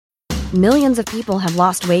Millions of people have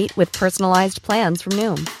lost weight with personalized plans from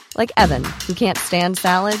Noom. Like Evan, who can't stand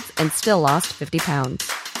salads and still lost 50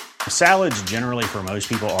 pounds. Salads generally for most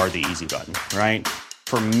people are the easy button, right?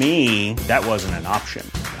 For me, that wasn't an option.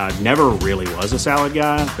 I never really was a salad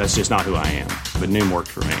guy. That's just not who I am. But Noom worked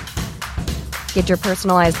for me. Get your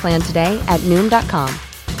personalized plan today at Noom.com.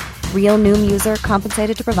 Real Noom user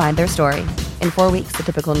compensated to provide their story. In 4 weeks, the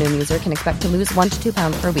typical Noom user can expect to lose 1 to 2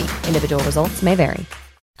 pounds per week. Individual results may vary.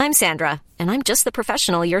 I'm Sandra, and I'm just the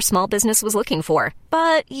professional your small business was looking for.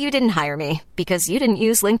 But you didn't hire me because you didn't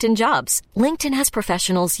use LinkedIn Jobs. LinkedIn has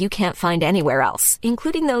professionals you can't find anywhere else,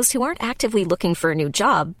 including those who aren't actively looking for a new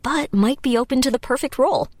job, but might be open to the perfect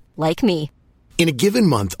role, like me. In a given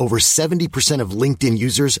month, over 70% of LinkedIn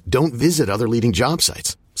users don't visit other leading job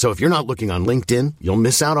sites. So if you're not looking on LinkedIn, you'll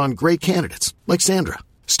miss out on great candidates like Sandra.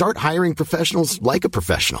 Start hiring professionals like a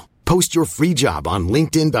professional. Post your free job on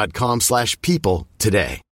linkedin.com/people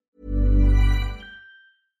today.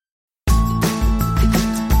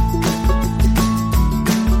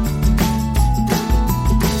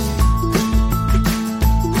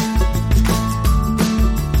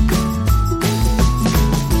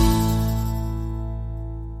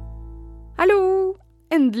 Hallo!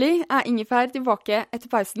 Endelig Ingefær tilbake etter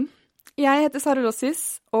pausen. Jeg heter Sara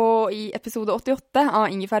Lossis, og i episode 88 av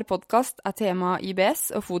Ingefær podcast tema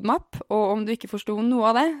IBS og FODMAP, og om du ikke forstod noe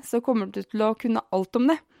av det, så kommer du til å kunne alt om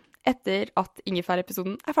det etter at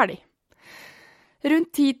Ingefær-episoden ferdig.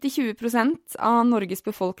 Rundt 10-20% av Norges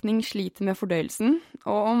befolkning sliter med fordøyelsen,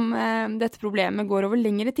 og om dette problemet går over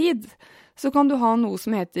lengre tid, så kan du ha noe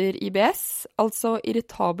som heter IBS, altså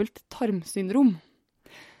irritabelt tarmsyndrom.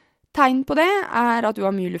 Tegn på det at du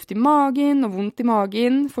har mye luft i magen og vondt i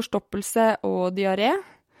magen, forstoppelse og diaré.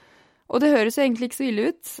 Og det høres jo egentlig ikke så ille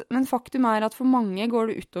ut, men faktum at for mange går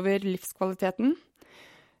det utover livskvaliteten.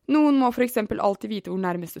 Noen må for eksempel alltid vite hvor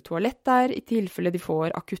nærmeste toalett i tilfelle de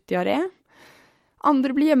får akutt diaré.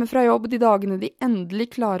 Andre blir hjemme fra jobb de dagene de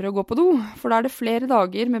endelig klarer å gå på do, for da det flere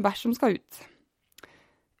dager med bæsj som skal ut.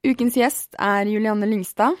 Ukens gjest Julianne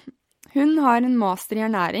Lyngstad. Hun har en master i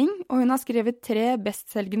ernæring, og hun har skrevet 3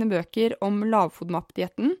 bestselgende bøker om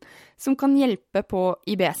lavfodmap-dietten, som kan hjelpe på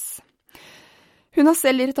IBS. Hun har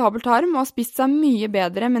selv irritabel tarm og har spist seg mye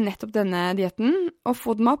bedre med nettopp denne dietten, og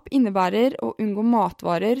FODMAP innebærer å unngå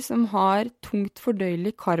matvarer som har tungt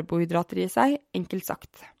fordøyelige karbohydrater i seg, enkelt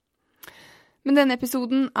sagt. Men denne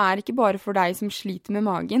episoden ikke bare for deg som sliter med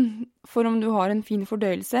magen, for om du har en fin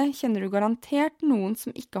fordøyelse, kjenner du garantert noen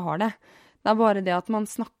som ikke har det. Det bare det at man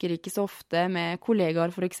snakker ikke så ofte med kollegaer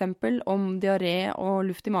for eksempel om diaré og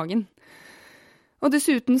luft i magen. Og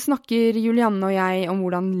dessuten snakker Julianne og jeg om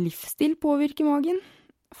hvordan livsstil påvirker magen.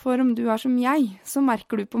 For om du som jeg, så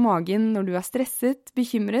merker du på magen når du stresset,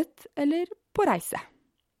 bekymret eller på reise.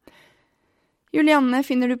 Julianne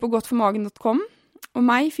finner du på godtformagen.com, og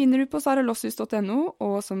meg finner du på saralossus.no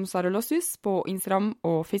og som saralossus på Instagram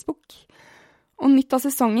og Facebook. Og nytt av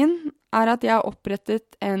sesongen at jeg har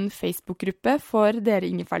opprettet en Facebook-gruppe for dere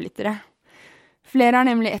ingefærlyttere. Flere har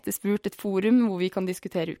nemlig etterspurt et forum hvor vi kan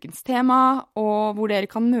diskutere ukens tema, og hvor dere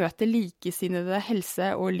kan møte likesinnede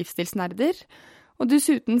helse- og livsstilsnerder. Og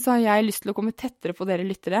dessuten så har jeg lyst til å komme tettere på dere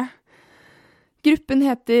lyttere. Gruppen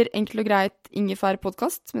heter Enkelt og greit Ingefær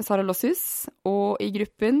podcast med Sara Losshus, og i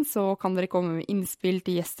gruppen så kan dere komme med innspill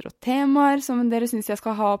til gjester og temaer som dere synes jeg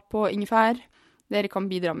skal ha på Ingefær. Dere kan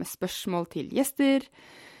bidra med spørsmål til gjester.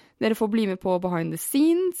 Dere får bli med på behind the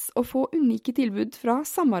scenes og få unike tilbud fra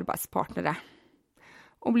samarbeidspartnere.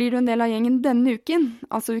 Og blir du en del av gjengen denne uken,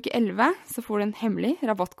 altså uke 11, så får du en hemmelig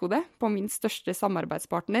rabattkode på min største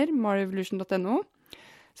samarbeidspartner, marevolution.no,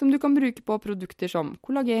 som du kan bruke på produkter som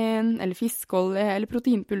kollagen, eller fiskolje, eller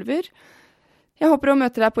proteinpulver. Jeg håper å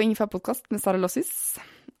møte deg på Ingefær podcast med Sara Lossis.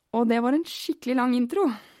 Og det var en skikkelig lang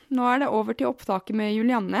intro. Nå det over til opptaket med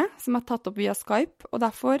Julianne, som tatt opp via Skype, og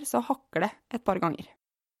derfor så hakker det et par ganger.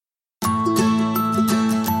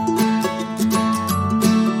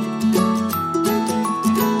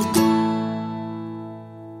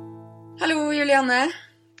 Hallo, Julianne.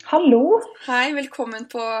 Hallo. Hei,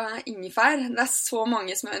 velkommen på Ingefær. Det så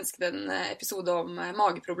mange som har ønsket en episode om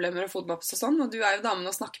mageproblemer og fodmaps og sånn, og du jo damen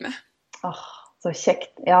å snakke med. Så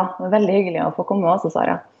kjekt. Ja, det veldig hyggelig å få komme også,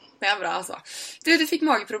 Sara. Det bra, altså. Du fikk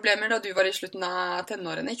mageproblemer da du var i slutten av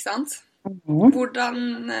tenårene, ikke sant?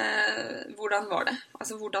 Hvordan var det?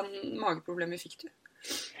 Altså, hvordan mageproblemer fikk du?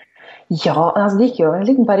 Ja, altså det gikk jo en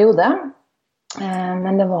liten periode.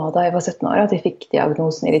 Men det var da jeg var 17 år at jeg fikk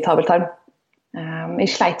diagnosen irritabel tarm.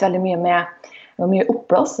 Jeg sleit veldig mye med, det var mye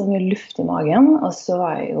oppblås og mye luft i magen, og så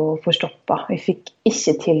var jeg jo forstoppet. Jeg fikk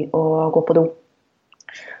ikke til å gå på do.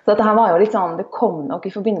 Så dette her var jo litt sånn, det kom nok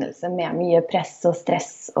i forbindelse med mye press og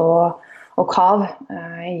stress og kav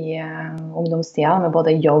i ungdomstida, med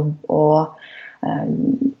både jobb og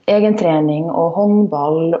egentrening og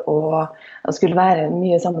håndball, og jeg skulle være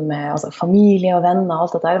mye sammen med altså, familie og venner,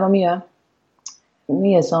 alt dette. Det var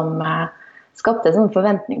mye som skapte et sånt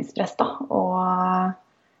forventningspress da, og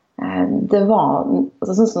det var,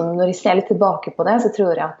 altså, sånn som når jeg ser litt tilbake på det, så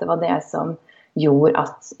tror jeg at det var det som gjorde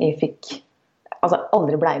at jeg fikk, altså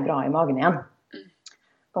aldri ble bra i magen igjen,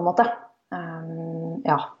 på en måte.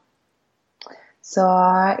 Ja. Så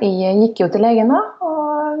jeg gikk jo til legen da, og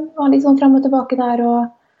var litt sånn frem og tilbake der,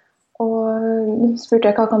 og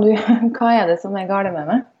spurte hva er det som er galt med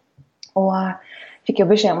meg? Og fikk jo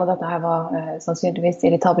beskjed om at dette her var sannsynligvis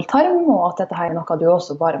irritabel tarm, og at dette her er noe du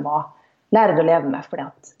også bare må lære deg å leve med, for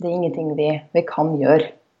det er ingenting vi kan gjøre.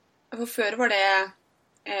 For før var det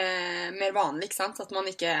mer vanlig, ikke sant? At man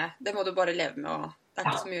ikke, det må du bare leve med, og det er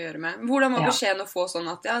ikke så mye å gjøre med. Hvordan var beskjeden å få sånn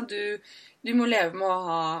at ja, du må leve med å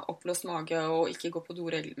ha oppblåst mage og ikke gå på do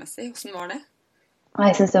regelmessig? Hvordan var det?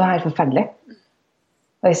 Jeg synes det var helt forferdelig.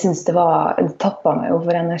 Og jeg synes det tappet meg jo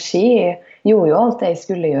for energi. Jeg gjorde jo alt det jeg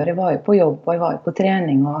skulle gjøre. Jeg var jo på jobb, og jeg var jo på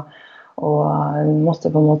trening, og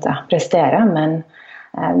måtte på en måte prestere, men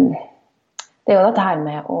det er jo dette her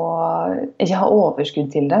med å ikke ha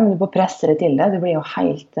overskudd til det, men du bare presser det til det. Du blir jo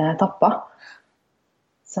helt tappet.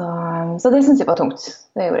 Så det synes jeg var tungt.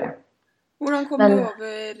 Det gjorde jeg. Hvordan kom du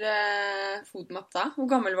over FODMAP da? Hvor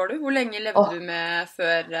gammel var du? Hvor lenge levde du med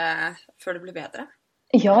før det ble bedre?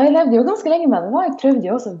 Ja, jeg levde jo ganske lenge med det da. Jeg prøvde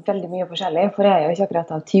jo også veldig mye forskjellig, for jeg er jo ikke akkurat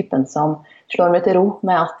av typen som slår meg til ro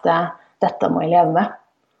med at dette må jeg leve med.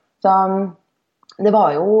 Så det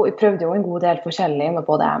var jo, jeg prøvde jo en god del forskjellig med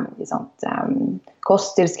både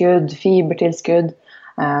kosttilskudd, fibertilskudd,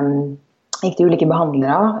 gikk til ulike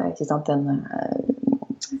behandlere, ikke sant,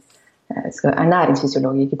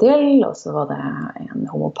 ernæringsfysiolog gikk til, og så var det en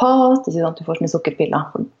homopat, ikke sant, du får sånne sukkerpiller,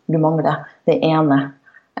 for du mangler det ene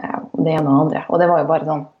og det andre. Og det var jo bare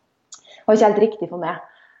sånn, det var ikke helt riktig for meg.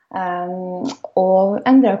 Og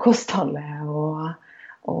endret kostholdet,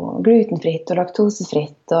 og glutenfritt og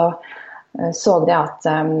laktosefritt, og så det at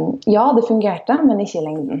ja, det fungerte, men ikke i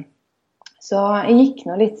lengden. Så jeg gikk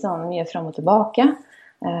nå litt sånn mye frem og tilbake,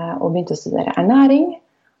 og begynte å studere ernæring,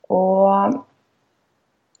 og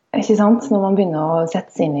ikke sant, når man begynner å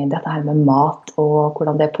sette seg inn i dette her med mat, og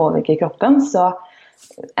hvordan det påvirker kroppen, så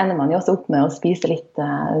ender man jo også opp med å spise litt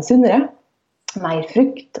sunnere, mer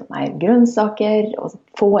frukt og mer grønnsaker, og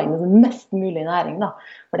få inn mest mulig næring da,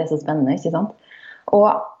 for det er så spennende, ikke sant? Og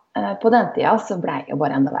på den tiden så ble jeg jo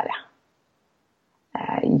bare enda verre.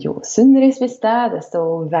 Jo sunnere jeg spiste, desto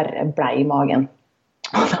verre ble i magen.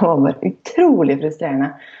 Og det var bare utrolig frustrerende,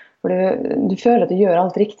 for du føler at du gjør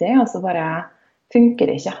alt riktig, og så bare funker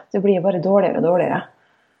det ikke. Det blir bare dårligere og dårligere.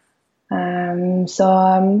 Så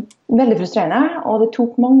veldig frustrerende, og det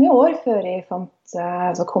tok mange år før jeg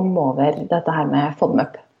kom over dette her med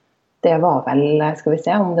FODMAP. Det var vel, skal vi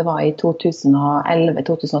se, om det var i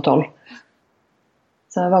 2011-2012.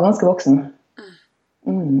 Så jeg var ganske voksen.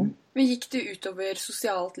 Men gikk det utover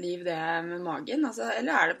sosialt liv det med magen, altså,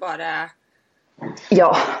 eller er det bare...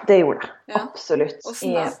 Ja, det gjorde det. Ja. Absolutt.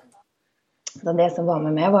 Hvordan da? Det som var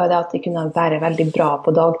med meg var det at jeg kunne være veldig bra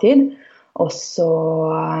på dagtid, og så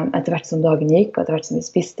etter hvert som dagen gikk, og etter hvert som vi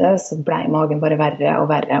spiste, så ble magen bare verre og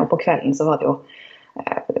verre, og på kvelden så var det jo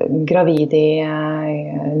gravid i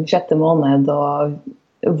 6. måned, og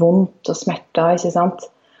vondt og smerter, ikke sant?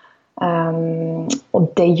 Og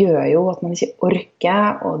det gjør jo at man ikke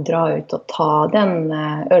orker å dra ut og ta den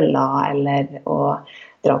øla, eller å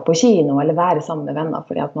dra på kino, eller være sammen med venner,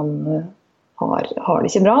 fordi at man har det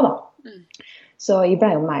ikke bra da. Så jeg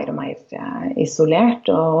ble jo mer og mer isolert,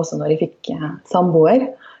 og også når jeg fikk samboer,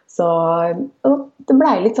 så det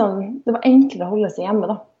ble litt sånn, det var enklere å holde seg hjemme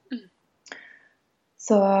da.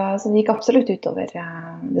 Så det gikk absolutt utover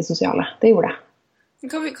det sosiale, det gjorde det.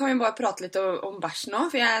 Kan vi bare prate litt om bæsj nå,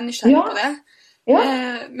 for jeg er nysgjerrig på det. Ja.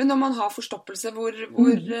 Men når man har forstoppelse, hvor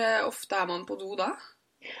ofte er man på do da?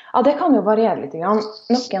 Ja, det kan jo variere litt.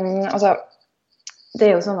 Altså, det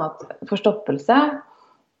er jo sånn at forstoppelse,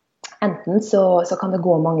 enten så kan det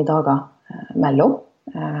gå mange dager mellom,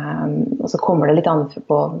 og så kommer det litt an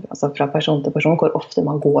på, altså fra person til person, hvor ofte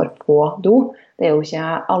man går på do. Det er jo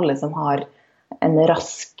ikke alle som har en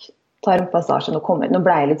rask tarmpassasje. Nå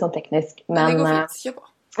ble jeg litt sånn teknisk, men... Det går fint, kjør på.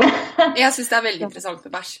 Jeg synes det er veldig interessant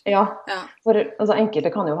med bæsj. Ja, for altså,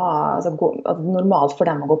 enkelte kan jo ha normalt for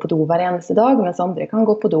dem å gå på do hver eneste dag, mens andre kan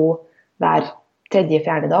gå på do hver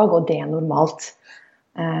 3.-4. dag, og det er normalt.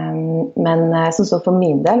 Men sånn så for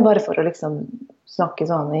min del, bare for å liksom snakke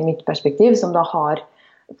sånn i mitt perspektiv, som da har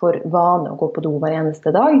for vane å gå på do hver eneste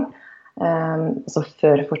dag, altså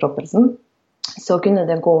før forstoppelsen, så kunne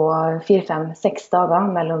det gå 4, 5, 6 dager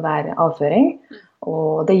mellom hver avføring,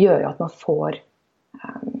 og det gjør jo at man får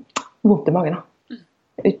vondt i magen.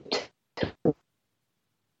 Utrolig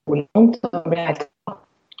vondt, og blir helt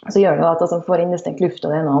så gjør det at man får innestengt luft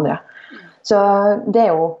og det ene og andre. Så det er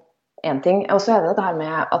jo en ting. Og så er det dette her med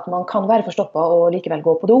at man kan være forstoppet og likevel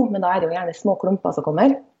gå på do, men da er det jo gjerne små klumper som kommer.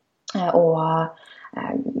 Og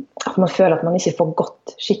at man føler at man ikke får gått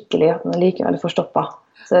skikkelig, at man likevel får stoppet.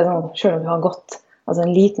 Så det er sånn, selv om du har gått altså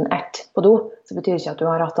en liten ert på do, så betyr det ikke at du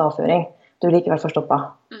har hatt avføring. Du likevel får stoppet.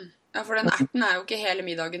 Ja, for den erten er jo ikke hele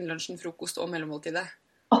middagen, lunsjen, frokost og mellommåltidet.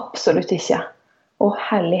 Absolutt ikke. Og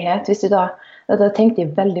herlighet, hvis du da tenkte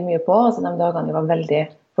jeg veldig mye på, altså de dagene jeg var veldig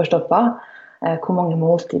forstoppet, hvor mange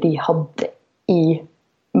måltid de hadde i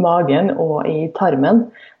magen og i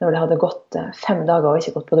tarmen når det hadde gått 5 dager og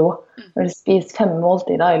ikke gått på do. Når du spiser 5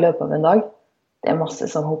 måltider i løpet av en dag, det er masse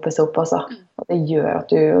som hopes opp også. Og det gjør at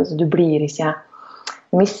du blir ikke,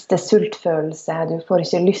 mister sultfølelse, du får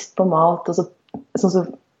ikke lyst på mat, og så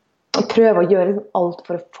prøver å gjøre alt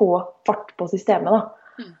for å få fart på systemet da.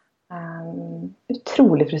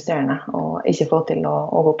 Utrolig frustrerende å ikke få til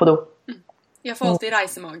å gå på do. Jeg får alltid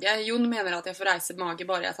reisemage. Jon mener at jeg får reisemage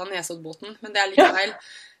bare jeg tar Nesoddbåten, men det er litt feil.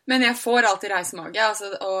 Men jeg får alltid reisemage, altså,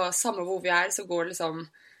 og samme hvor vi så går det liksom,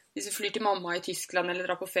 hvis vi flyr til mamma i Tyskland eller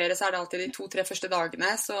drar på ferie, så det alltid de 2-3 første dagene,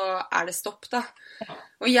 så det stopp da.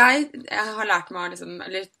 Og jeg har lært meg liksom,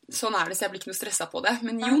 eller sånn det, så jeg blir ikke noe stresset på det.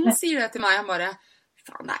 Men Jon sier det til meg, han bare,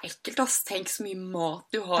 faen, det ekkelt ass, tenk så mye mat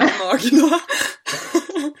du har i magen nå.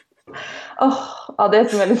 Det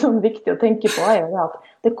som er litt sånn viktig å tenke på er jo at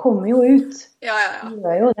det kommer jo ut. Ja. Det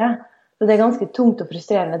gjør jo det. Så det er ganske tungt og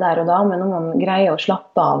frustrerende der og da, men når man greier å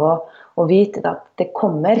slappe av og vite at det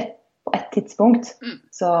kommer på et tidspunkt,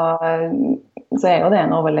 så er jo det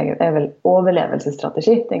en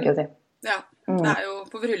overlevelsesstrategi, tenker jeg å si. Ja, det jo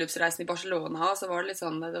på bryllupsreisen i Barcelona, så var det litt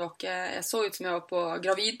sånn, det var ikke, jeg så ut som jeg var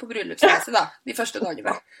gravid på bryllupsreise da, de første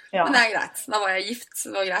dagene. Ja. Men det greit, da var jeg gift, så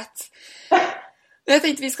det var greit. Jeg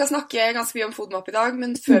tenkte vi skal snakke ganske mye om FODMAP i dag,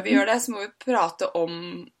 men før vi gjør det, så må vi prate om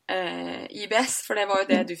IBS, for det var jo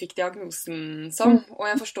det du fikk diagnosen som. Og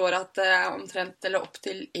jeg forstår at omtrent eller opp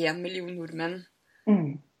til 1 million nordmenn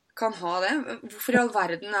kan ha det. Hvorfor i all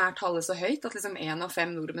verden tallet så høyt at liksom 1 av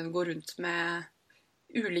 5 nordmenn går rundt med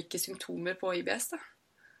ulike symptomer på IBS da?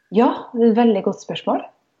 Ja, det et veldig godt spørsmål.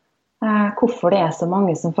 Hvorfor det så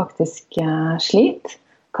mange som faktisk sliter?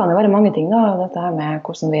 Kan jo være mange ting da, dette her med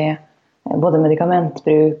hvordan vi både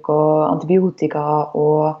medikamentbruk og antibiotika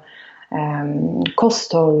og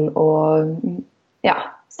kosthold og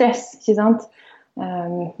stress, ikke sant?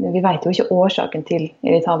 Vi vet jo ikke årsaken til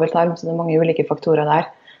irritabel tarm, så det mange ulike faktorer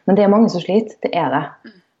der. Men det mange som sliter, det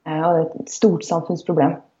det. Og det et stort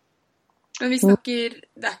samfunnsproblem. Men vi snakker,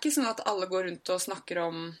 det ikke sånn at alle går rundt og snakker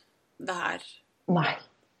om det her? Nei.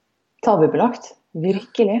 Tabubelagt.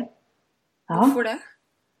 Virkelig. Ja. Hvorfor det?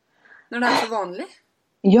 Når det så vanlig?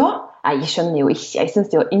 Ja, jeg skjønner jo ikke. Jeg synes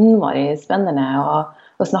det er jo innmari spennende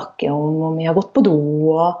å snakke om jeg har gått på do,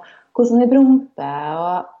 og hvordan jeg promper,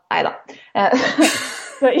 og neida.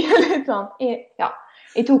 Så jeg litt sånn,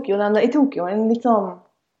 jeg tok jo en litt sånn,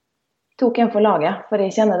 tok en for laget, for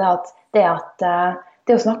jeg kjenner det at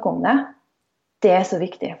det å snakke om det, det så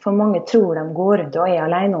viktig. For mange tror de går rundt og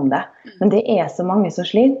alene om det, men det så mange som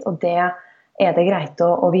sliter, og det det greit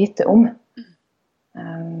å vite om.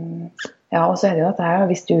 Ja, og så det jo dette her,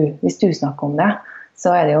 hvis du snakker om det,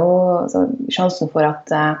 så det jo så sjansen for at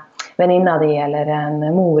venninna di eller en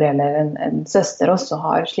mor eller en søster også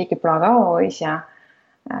har slike plager og ikke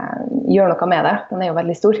gjør noe med det. Den jo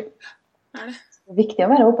veldig stor. Det? Det viktig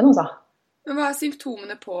å være åpen også. Men hva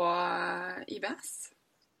symptomene på IBS?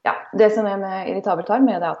 Ja, det som med irritabel tarm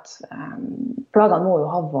det at plagene må jo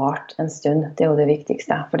ha vart en stund. Det jo det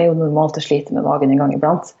viktigste, for det jo normalt å slite med magen en gang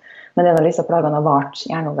iblant. Men det når disse plagene har vart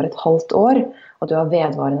gjerne over et halvt år, og du har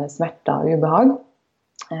vedvarende smerter og ubehag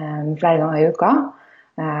flere ganger i uka,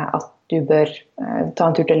 at du bør ta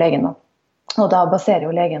en tur til legen. Og da baserer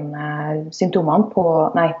jo legen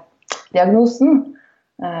diagnosen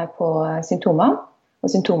på symptomer. Og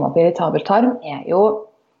symptomer på irritabel tarm jo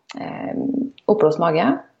oppblåst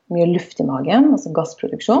mage, mye luft i magen, altså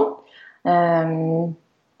gassproduksjon,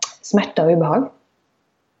 smerter og ubehag.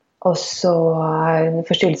 Og så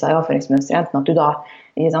forstyrrelser i avføringsmønsteret, enten at du da,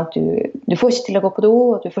 du får ikke til å gå på do,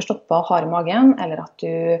 at du får stoppet og har i magen, eller at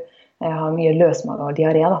du har mye løsmage og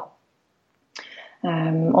diaré da.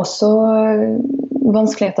 Og så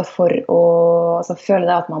vanskeligheter for å føle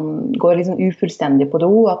det at man går liksom ufullstendig på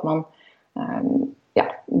do, at man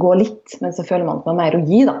går litt, men så føler man at man mer å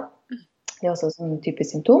gi da. Det er også sånn typisk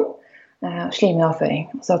symptom. Slim i avføring.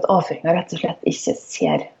 Altså at avføringen rett og slett ikke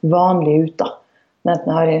ser vanlig ut da.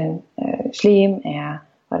 Enten har slim,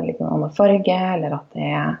 har en litt annen farge, eller at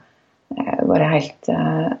det bare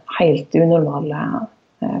helt unormal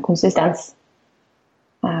konsistens.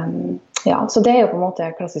 Ja, så det er jo på en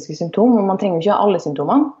måte klassiske symptom, og man trenger jo ikke alle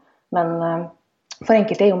symptomene, men for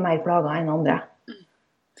enkelte er jo mer plaget enn andre.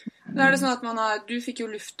 Da er det sånn at du fikk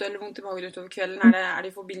jo luft eller vondt i magen utover kvelden. Er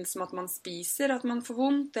det i forbindelse med at man spiser at man får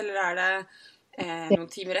vondt, eller er det noen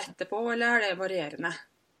timer etterpå, eller er det varierende?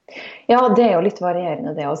 Ja, det er jo litt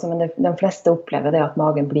varierende det også, men de fleste opplever det at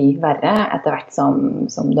magen blir verre etter hvert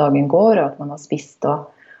som dagen går, og at man har spist og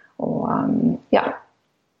ja,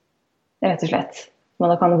 rett og slett.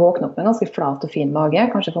 Man kan våkne opp med en ganske flat og fin mage,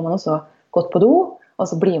 kanskje får man også gått på do, og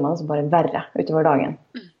så blir man også bare verre utover dagen.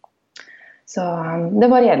 Så det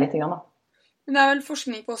varierer litt grann da. Men det er vel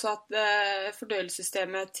forskning på også at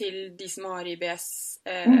fordøyelsessystemet til de som har IBS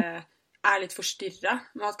litt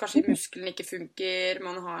forstyrret, med at kanskje musklene ikke funker,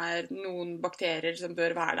 man har noen bakterier som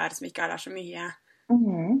bør være der, som ikke er der så mye.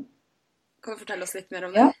 Kan du fortelle oss litt mer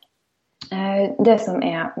om det? Ja. Det som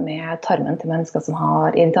er med tarmen til mennesker som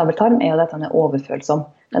har irritabel tarm, er jo at den er overfølsom.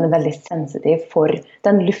 Den er veldig sensitiv for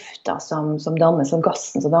den lufta som dannes, og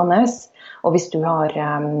gassen som dannes. Og hvis du har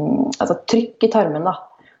trykk i tarmen da,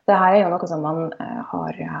 det her er jo noe som man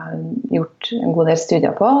har gjort en god del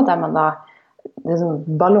studier på, der man da, det er sånn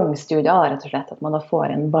ballongstudier da, rett og slett, at man da får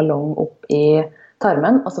en ballong opp i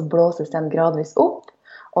tarmen, og så blåses den gradvis opp,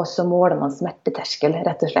 og så måler man smerteterskel,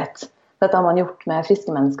 rett og slett. Dette har man gjort med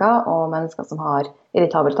friske mennesker og mennesker som har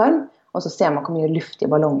irritabel tarm, og så ser man hvor mye luft i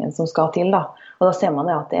ballongen som skal til da. Og da ser man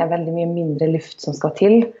det at det er veldig mye mindre luft som skal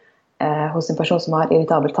til hos en person som har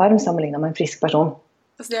irritabel tarm, sammenlignet med en frisk person.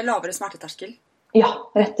 Altså det er lavere smerteterskel? Ja,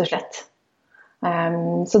 rett og slett.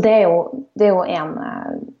 Så det er jo en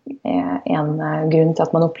grunn til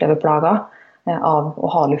at man opplever plager av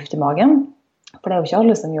å ha luft i magen, for det er jo ikke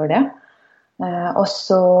alle som gjør det. Og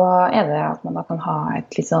så er det at man da kan ha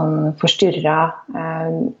et litt sånn forstyrret,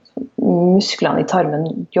 musklene i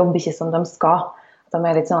tarmen jobber ikke som de skal. At de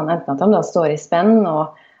er litt sånn, enten at de da står i spenn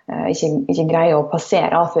og ikke greier å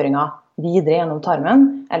passere avføringen videre gjennom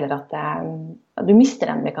tarmen, eller at du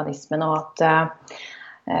mister den mekanismen, og at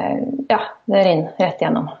det renner rett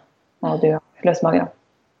gjennom, og du har løs mage.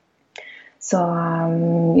 Så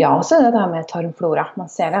ja, så er det det med tarmflora. Man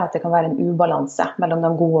ser det at det kan være en ubalanse mellom de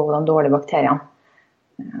gode og de dårlige bakteriene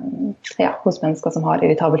hos mennesker som har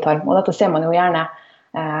irritabel tarm. Og dette ser man jo gjerne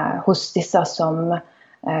hos disse som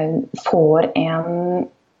får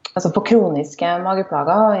kroniske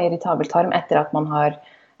mageplager, irritabel tarm, etter at man har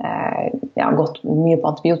gått mye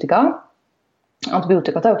på antibiotika.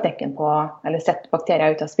 Antibiotika tar jo knekken på, eller setter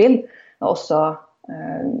bakterier ut av spill, og også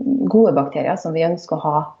gode bakterier som vi ønsker å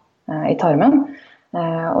ha i tarmen,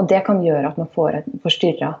 og det kan gjøre at man får et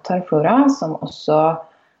forstyrret tarmflora, som også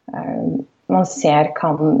man ser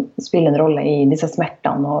kan spille en rolle i disse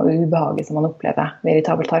smertene og ubehaget som man opplever ved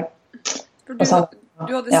irritabel tarm. Du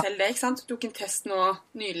hadde selv det, ikke sant? Du tok en test nå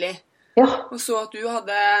nylig, og så at du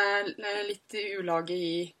hadde litt ulage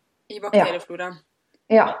i bakteriefloraen.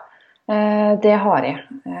 Ja, det har jeg.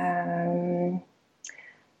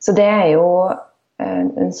 Så det er jo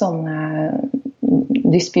en sånn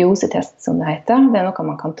dysbiosetest, som det heter. Det er noe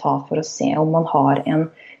man kan ta for å se om man har en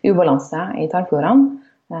ubalanse i tarmfloraen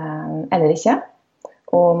eller ikke.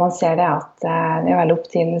 Og man ser det at det er vel opp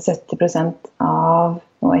til 70% av,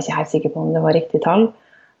 nå er jeg ikke helt sikker på om det var riktig tall,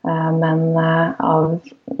 men av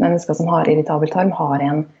mennesker som har irritabel tarm har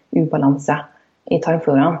en ubalanse i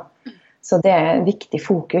tarmfloraen. Så det er viktig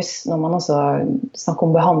fokus når man også snakker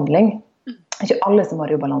om behandling. Ikke alle som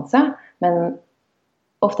har ubalanse, men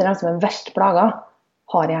ofte de som er verst plaget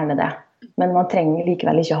har gjerne det. Men man trenger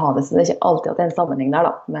likevel ikke ha det, så det er ikke alltid at det er en sammenheng der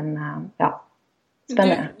da. Men ja,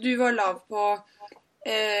 spennende. Du var lav på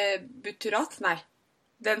butyrat? Nei.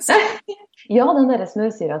 Ja, den der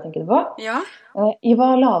smørsyra tenker du på. Ja. Jeg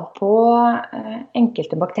var lav på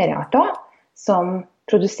enkelte bakteriearter som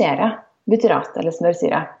produserer butyrat eller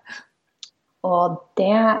smørsyre. Og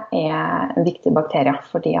det er en viktig bakterie,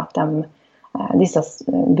 fordi at disse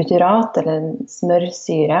butyrat eller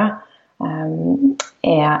smørsyre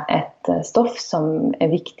er et stoff som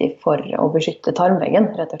er viktig for å beskytte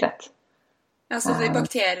tarmveggen, rett og slett. Ja, så de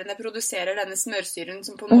bakteriene produserer denne smørsyren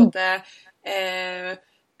som på en måte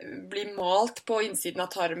blir malt på innsiden av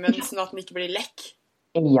tarmen, sånn at den ikke blir lekk?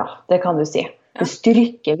 Ja, det kan du si. Det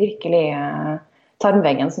styrker virkelig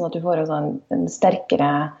tarmveggen, sånn at du får en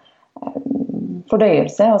sterkere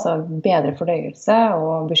fordøyelse, altså bedre fordøyelse,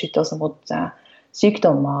 og beskytter også mot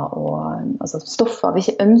sykdommer og stoffer vi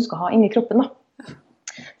ikke ønsker å ha inni kroppen da.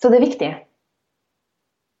 Så det er viktig.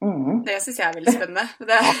 Det synes jeg veldig spennende.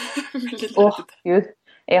 Det veldig Gud.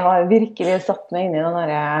 Jeg har virkelig satt meg inn i den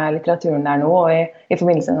der litteraturen der nå, og i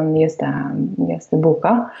forbindelse med den nyeste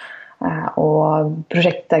boka, og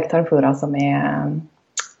prosjektet Tarmflora som jeg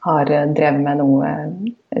har drevet med nå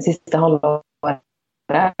siste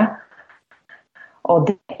halvåret. Og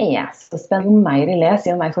det så spennende. Jo mer jeg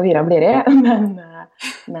leser, jo mer forvirret blir jeg,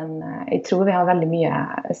 men jeg tror vi har veldig mye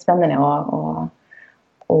spennende å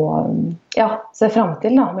se frem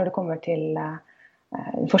til da, når det kommer til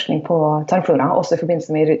forskning på tarmflora, også i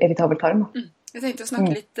forbindelse med irritabel tarm. Jeg tenkte å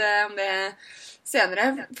snakke litt om det senere,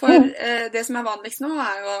 for det som vanligst nå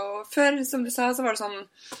jo, før som du sa, så var det sånn,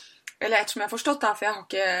 eller ettersom jeg har forstått da, for jeg har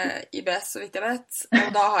ikke IBS så vidt jeg vet, og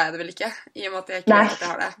da har jeg det vel ikke, i og med at jeg ikke vet at jeg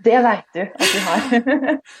har det. Det vet du at du har.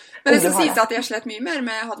 Men det som sies at jeg slet mye mer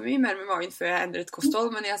med, jeg hadde mye mer med magen før jeg endret kosthold,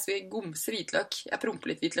 men jeg gomser hvitløk. Jeg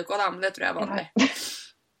promper litt hvitløk også da, men det tror jeg vanlig.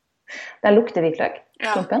 Det lukter hvitløk,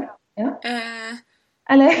 klumpen? Ja.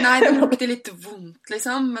 Nei, det lukter litt vondt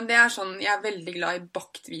liksom, men det sånn, jeg veldig glad i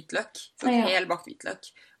bakt hvitløk, sånn hel bakt hvitløk,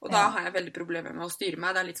 og da har jeg veldig problemer med å styre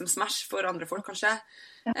meg, det litt som Smash for andre folk kanskje,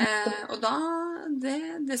 og da,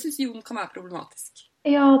 det synes Jon kan være problematisk.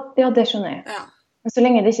 Ja, det skjønner jeg. Ja. Men så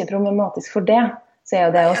lenge det ikke problematisk for det, så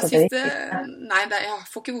jo det også det viktigste. Nei, jeg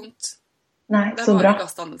får ikke vondt. Nei, det så bra. Bare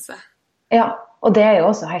gassdannelse. Ja, og det jo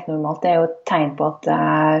også helt normalt. Det jo et tegn på at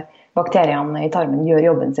bakteriene i tarmen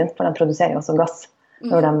gjør jobben sin, for de produserer også gass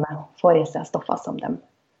når de får i seg stoffer som de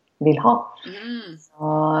vil ha. Så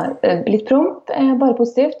litt promp bare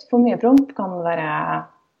positivt. For mye promp kan være,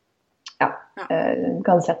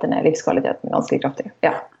 kan sette ned livskvaliteten ganske kraftig.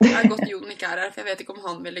 Ja. Det godt Jon ikke her, for jeg vet ikke om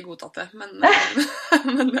han ville godtatt det, men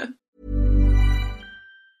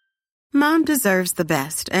Mom deserves the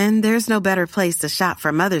best, and there's no better place to shop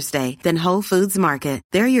for Mother's Day than Whole Foods Market.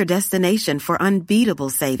 They're your destination for unbeatable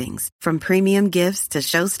savings, from premium gifts to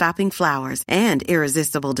show-stopping flowers and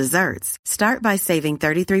irresistible desserts. Start by saving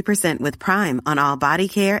 33% with Prime on all body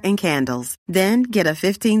care and candles. Then get a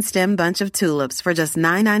 15-stem bunch of tulips for just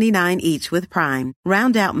 $9.99 each with Prime.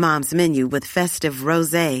 Round out Mom's menu with festive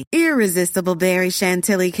rosé, irresistible berry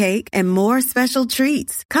chantilly cake, and more special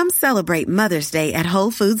treats. Come celebrate Mother's Day at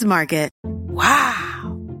Whole Foods Market.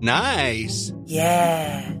 Wow! Nice!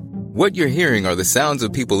 Yeah! What you're hearing are the sounds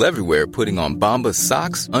of people everywhere putting on Bombas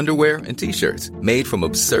socks, underwear, and T-shirts made from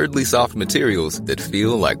absurdly soft materials that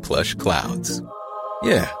feel like plush clouds.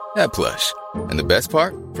 Yeah, that plush. And the best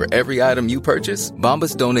part? For every item you purchase,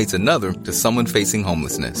 Bombas donates another to someone facing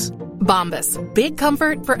homelessness. Bombas. Big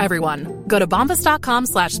comfort for everyone. Go to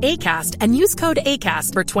bombas.com/ACAST and use code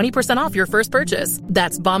ACAST for 20% off your first purchase.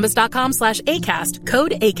 That's bombas.com/ACAST.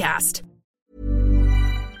 Code ACAST.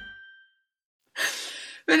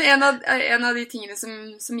 Men en av de tingene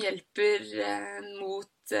som hjelper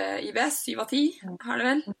mot IBS, 7 av 10, har det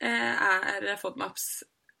vel, FODMAPs.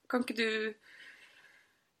 Kan ikke du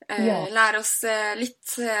lære oss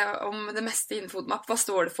litt om det meste innen FODMAP? Hva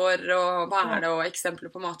står det for, og hva det, og eksempler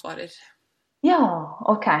på matvarer? Ja,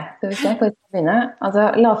 ok. Skal vi se, hvor vi begynne? Altså,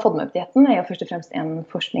 FODMAP-dietten jo først og fremst en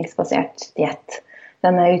forskningsbasert diett.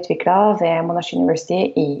 Den utviklet ved Monash University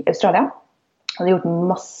i Australia. Og det gjort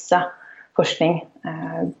masse forskning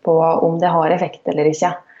på om det har effekt eller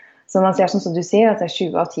ikke. Så man ser, sånn som du sier, at det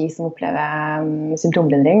 7 av 10 som opplever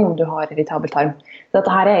symptomlindring om du har irritabel tarm. Så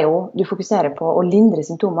dette her jo, du fokuserer på å lindre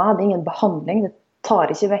symptomer, det ingen behandling, det tar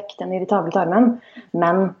ikke vekk den irritabel tarmen,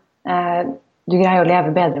 men du greier å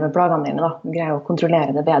leve bedre med plagene dine, da. Du greier å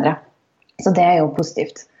kontrollere det bedre. Så det jo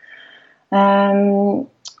positivt.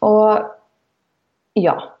 Og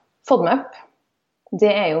ja, FODMAP,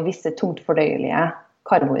 det jo visse tungt fordøyelige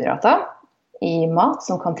karbohydrater i mat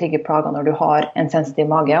som kan trigge plager når du har en sensitiv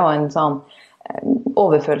mage og en sånn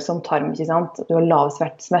overfølsom tarm, ikke sant? Du har lav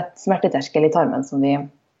smerteterskel i tarmen som vi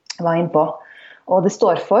var inne på. Og det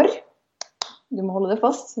står for, du må holde det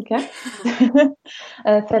fast, ok?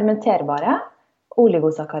 Fermenterbare,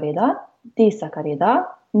 oligosakkarider, disakkarider,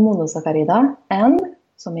 monosakkarider,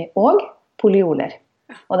 som og polyoler.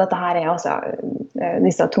 Og dette her altså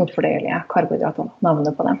disse tungt fordøyelige karbohydratene,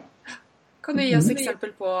 navnet på dem. Kan du gi oss eksempel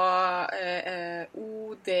på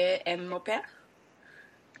ODM og P?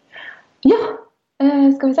 Ja,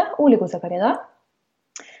 skal vi se. Oligosakkarider.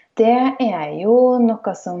 Det jo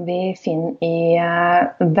noe som vi finner i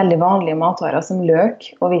veldig vanlige matvarer som løk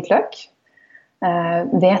og hvitløk,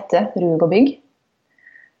 hvete, rug og bygg.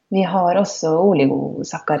 Vi har også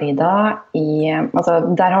oligosakkarider altså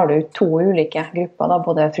der har du 2 ulike grupper, da,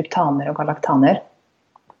 både fruktaner og galaktaner.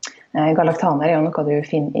 Galaktaner jo noe du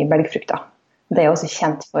finner i belgfrukter. Det også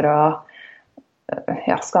kjent for å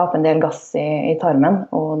skape en del gass i tarmen,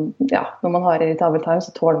 og når man har irritabel tarm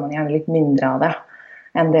så tåler man gjerne litt mindre av det.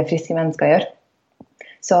 enn det friske mennesker gjør.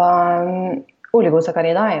 Så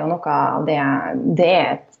oligosakkarider jo noe av det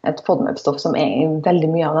et FODMAP-stoff som veldig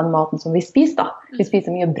mye av den maten som vi spiser da. Vi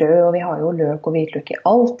spiser mye brød, og vi har jo løk og hvitløk i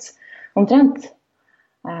alt, omtrent.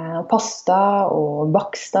 Pasta og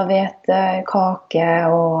baksta hvete, kake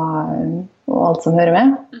og alt som hører med.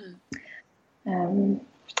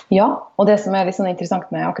 Ja, og det som litt sånn interessant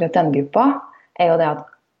med akkurat den gruppa, jo det at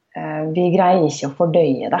vi greier ikke å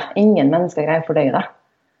fordøye det. Ingen mennesker greier å fordøye det.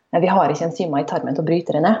 Vi har ikke enzymer i tarmen til å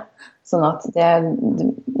bryte det ned, sånn at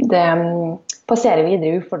det passerer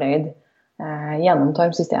videre ufordøyd gjennom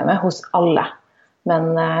tarmsystemet hos alle. Men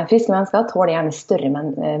friske mennesker tåler gjerne større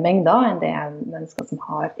mengder enn det mennesker som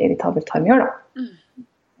har irritabel tarm gjør da.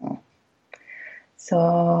 Så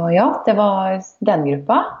ja, det var den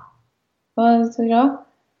gruppa.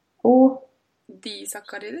 Og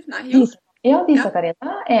disakkarider? Nei, jo. Ja,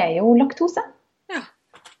 disakkarider jo laktose. Ja.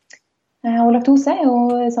 Og laktose jo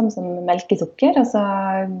samme som melkesukker, altså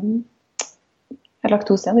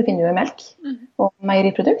laktose, det finner du i melk, og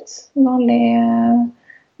meieriprodukt, vanlig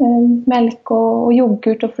melk og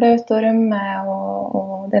yoghurt og fløte og rømme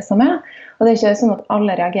og det som Og det ikke sånn at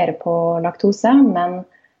alle reagerer på laktose, men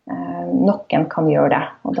noen kan gjøre det,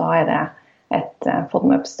 og da det et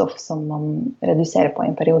FODMAP-stoff som man reduserer på i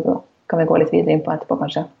en periode. Da. Kan vi gå litt videre inn på etterpå,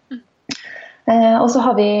 kanskje. Og så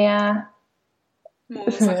har vi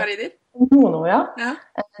monosakkarider. Mono, ja.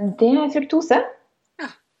 Det fruktose.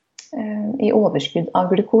 I overskudd av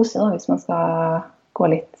glukose, da, hvis man skal gå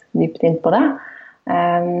litt dypt inn på det.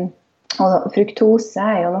 Og fruktose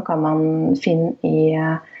jo noe man finner i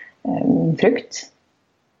frukt.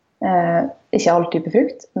 Ikke all type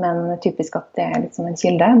frukt, men typisk at det litt som en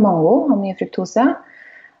kilde. Mango har mye fruktose.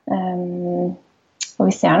 Og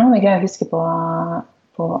vi ser nå, vi greier å huske på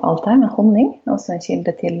alt her, men honning er også en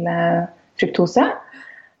kilde til fruktose,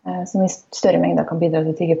 som i større mengder kan bidra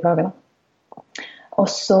til tiggerplager. Og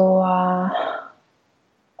så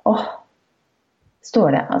står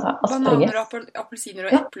det altså, bananer, appelsiner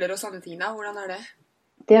og epler og sånne ting da, hvordan det?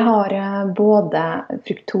 Det har både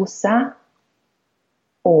fruktose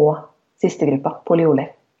og siste gruppa, polyoler.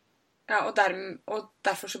 Ja, og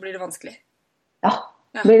derfor så blir det vanskelig? Ja,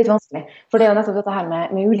 det blir litt vanskelig. For det jo nettopp dette her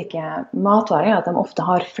med ulike matvarer, at de ofte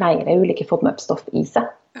har flere ulike FODMAP-stoff i seg.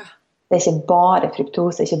 Ja. Det ikke bare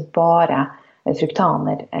fruktose, ikke bare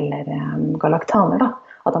fruktaner eller galaktaner da,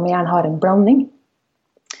 at de gjerne har en blanding.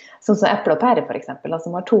 Sånn som eple og pære for eksempel,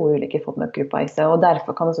 som har 2 ulike FODMAP-grupper i seg, og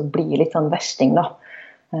derfor kan det også bli litt sånn versting da.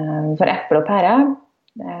 For eple og pære,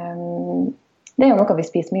 det jo noe vi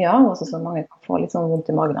spiser mye av, også så mange kan få litt sånn vondt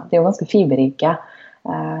i magen. Det jo ganske fiberrike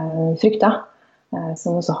frukter,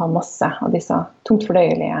 som også har masse av disse tungt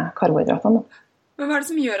fordøyelige karbohydratene. Men hva det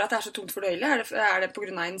som gjør at det så tungt fordøyelig? Er det på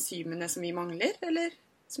grunn av enzymene som vi mangler, eller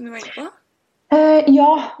som du var inne på?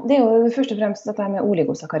 Ja, det jo først og fremst dette med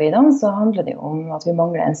oligosakkaridene, så handler det jo om at vi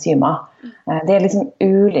mangler enzymer. Det liksom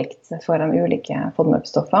ulikt for de ulike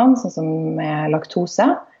FODMAP-stoffene, sånn som med laktose,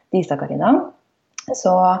 disakkaridene,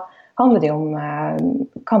 så handler det om,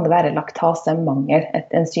 kan det være laktasemangel, et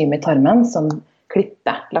enzym i tarmen som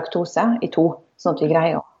klipper laktose i 2, sånn at vi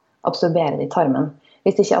greier å absorbere det i tarmen.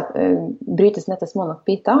 Hvis det ikke brytes ned til små nok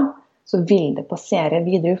biter, så vil det passere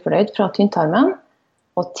videre ufordøyd fra tynntarmen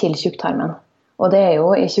og til tjukktarmen. Og det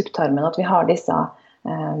jo i tjukktarmen at vi har disse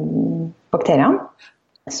bakteriene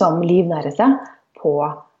som livnærer seg på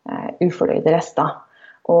ufordøyde rester.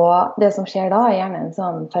 Og det som skjer da gjerne en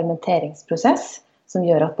sånn fermenteringsprosess som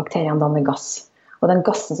gjør at bakteriene danner gass. Og den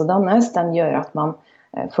gassen som dannes, den gjør at man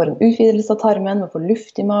får en utvidelse av tarmen, man får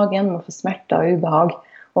luft i magen, man får smerter og ubehag,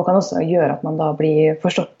 og kan også gjøre at man da blir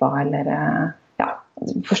forstoppet eller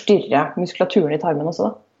forstyrrer muskulaturen i tarmen også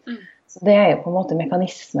da. Så det jo på en måte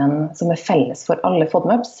mekanismen som felles for alle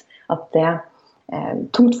FODMAPs, at det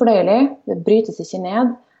tungt fordøyelig, det brytes ikke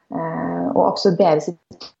ned, og absorberes i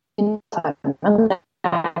tynntarmen, men det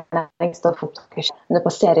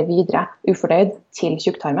passerer videre ufordøyd til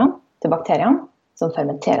tjukktarmen, til bakteriene, som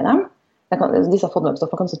fermenterer dem. Disse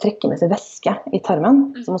FODMAP-stoffene kan også trekke med seg væske i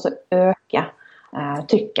tarmen, som også øker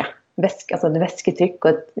trykket. Altså et væsketrykk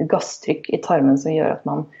og et gasstrykk i tarmen som gjør at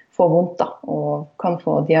man får vondt da, og kan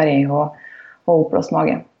få diaré og oppblåst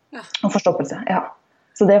mage. Og forstoppelse, ja.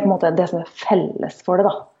 Så det på en måte det som felles for det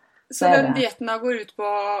da. Så den dieten da går ut på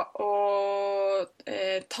å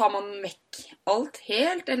tar man vekk alt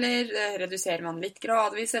helt, eller reduserer man litt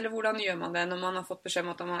gradvis, eller hvordan gjør man det når man har fått beskjed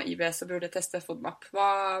om at man har IBS og burde teste FODMAP?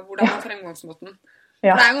 Hvordan fremgangsmåten?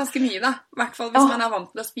 Ja. Det jo ganske mye da, i hvert fall hvis man vant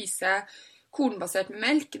til å spise kornbasert med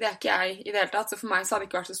melk, det ikke jeg i det hele tatt, så for meg så har det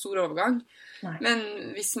ikke vært så stor overgang. Nei. Men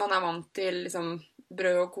hvis man vant til liksom,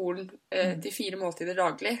 brød og korn til 4 måltider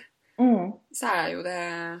daglig, så jo det...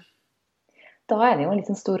 Da det jo en litt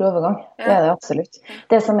sånn stor overgang. Det det absolutt.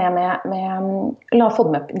 Det som med La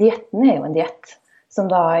FODMAP, dietten jo en diett som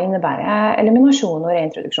da innebærer eliminasjon og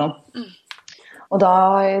reintroduksjon. Og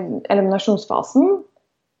da eliminasjonsfasen,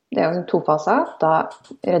 det jo 2 faser, da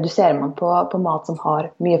reduserer man på mat som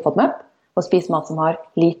har mye FODMAP, og spiser mat som har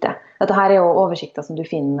lite. Dette her jo oversikter som du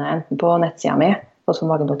finner enten på nettsida mi,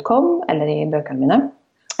 fosformagen.com, eller i bøkene mine,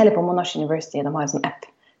 eller på Monash University. De har en sånn app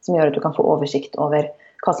som gjør at du kan få oversikt over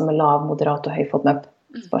hva som lav, moderat og høy FODMAP.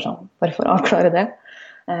 Bare for å avklare det.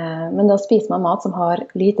 Men da spiser man mat som har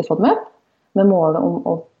lite FODMAP, med målet om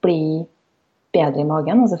å bli bedre i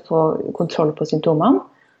magen, altså få kontroll på symptomene.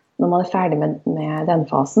 Når man ferdig med den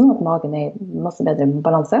fasen, at magen i masse bedre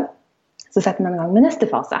balanse, så setter man i gang med neste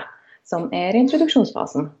fase, som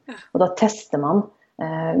introduksjonsfasen. Og da tester man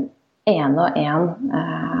en og en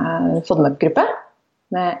FODMAP-gruppe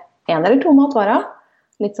med 1 eller 2 matvarer,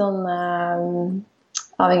 litt sånn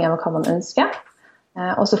avhengig av hva man ønsker.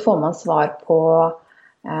 Og så får man svar på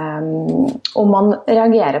om man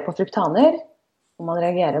reagerer på fruktaner, om man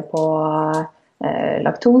reagerer på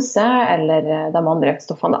laktose eller de andre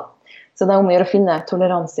stoffene da. Så det om å gjøre å finne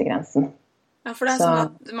toleransegrensen. Ja, for det sånn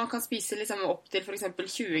at man kan spise liksom opp til for eksempel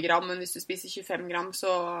 20 gram, men hvis du spiser 25 gram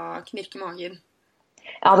så knirker magen.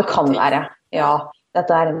 Ja, det kan være. Ja,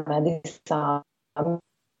 dette med disse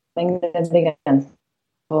mengdebegrensene.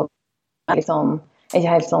 Jeg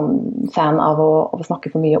ikke helt sånn fan av å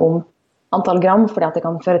snakke for mye om antall gram, fordi at det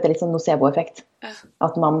kan føre til litt sånn nocebo-effekt.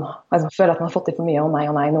 At man føler at man har fått det for mye, å nei,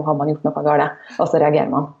 nå har man gjort noe galt, og så reagerer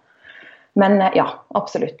man. Men ja,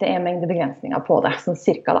 absolutt, det mengdebegrensninger på det, sånn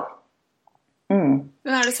cirka da. Men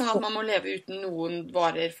det sånn at man må leve uten noen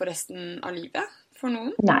varer for resten av livet? For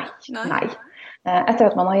noen? Nei. Etter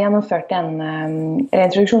at man har gjennomført den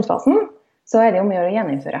reintroduksjonsfasen, så det om å gjøre å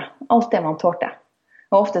gjeninnføre alt det man tålte.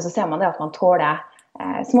 Og ofte så ser man det at man tåler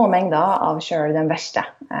små mengder av selv den verste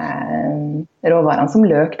råvarene som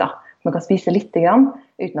løk da. Man kan spise litt grann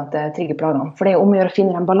uten at det trigger plagene. For det om å gjøre å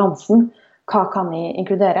finne den balansen. Hva kan jeg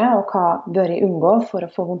inkludere, og hva bør jeg unngå for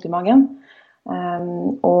å få vondt i magen?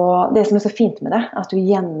 Og det som så fint med det, at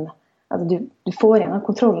du får igjen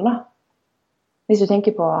kontrollen da. Hvis du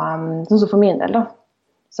tenker på, sånn som for min del da,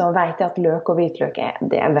 så vet jeg at løk og hvitløk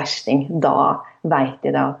det versting. Da vet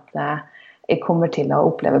jeg at jeg kommer til å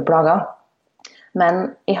oppleve plager.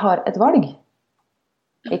 Men jeg har et valg.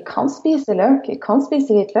 Jeg kan spise løk, jeg kan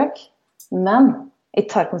spise hvitløk, men jeg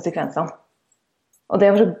tar konsekvensene. Og det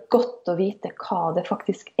så godt å vite hva det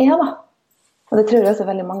faktisk da. Og det tror jeg også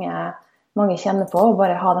veldig mange kjenner på, å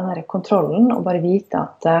bare ha denne kontrollen, og bare vite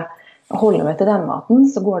at holder meg til den maten,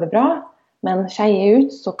 så går det bra, men skeier jeg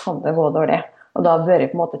ut, så kan det gå dårlig. Og da bør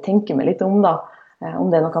jeg på en måte tenke meg litt om da,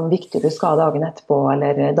 om det noe viktig du skal dagen etterpå,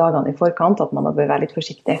 eller dagene i forkant, at man bør være litt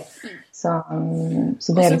forsiktig. Så det og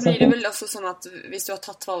så blir det vel også sånn at hvis du har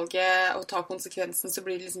tatt valget og tar konsekvensen, så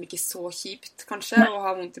blir det liksom ikke så kjipt, kanskje, å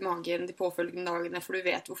ha vondt i magen de påfølgende dagene, for du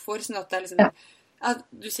vet hvorfor. Sånn at det liksom,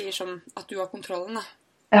 du sier som at du har kontrollen, da.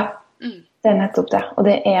 Ja, det nettopp det. Og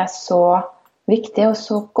det så viktig og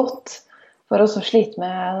så godt for oss å slite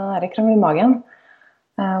med den der krangelmagen.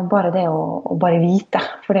 Bare det å bare vite,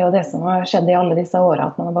 for det jo det som har skjedd i alle disse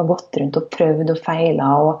årene, at man har bare gått rundt og prøvd og feilet,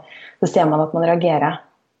 og så ser man at man reagerer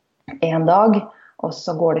en dag, og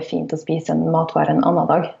så går det fint å spise en matvare en annen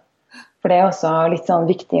dag. For det også litt sånn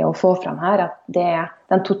viktig å få frem her, at det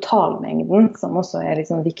den totalmengden som også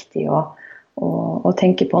litt sånn viktig å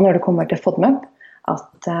tenke på når det kommer til FODMAP,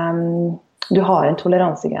 at du har en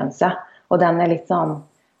toleransegrense, og den litt sånn,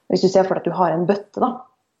 hvis du ser for deg at du har en bøtte da,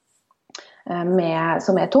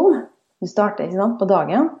 som tom. Du starter på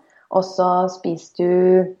dagen, og så spiser du,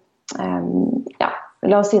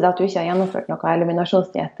 la oss si at du ikke har gjennomført noe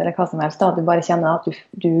eliminasjonsdiett eller hva som helst, da. Du bare kjenner at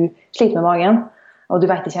du sliter med magen, og du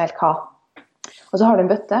vet ikke helt hva. Og så har du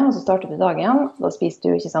en bøtte, og så starter du dagen, da spiser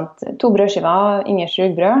du, ikke sant, 2 brødskiver, ingen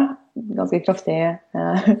rugbrød, ganske kraftig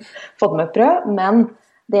FODMAP-brød, men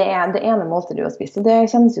det det ene måltid du har spist, og det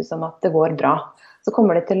kjennes ut som at det går bra. Så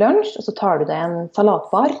kommer det til lunsj, og så tar du deg en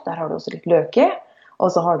salatbar, der har du også litt løk i,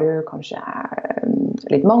 og så har du kanskje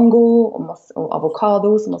litt mango og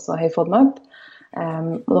avokado, som også har høy FODMAP,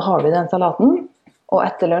 og da har du den salaten, og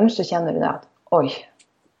etter lunsj så kjenner du det at, oi,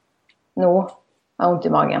 nå har jeg vondt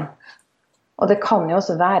i magen. Og det kan jo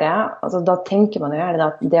også være, altså da tenker man jo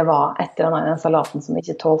gjerne at det var et eller annet i den salaten som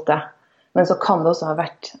ikke tålte, men så kan det også ha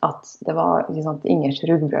vært at det var Ingers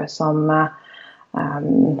rugbrød som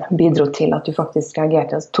bidro til at du faktisk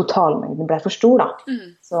reagerte, at totalmengden ble for stor da.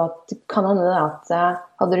 Så det kan hende det at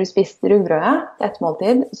hadde du spist rugbrødet til et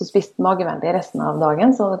måltid, så spist magevennlig resten av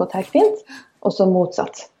dagen, så hadde det gått helt fint, og så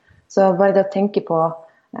motsatt. Så bare det å tenke på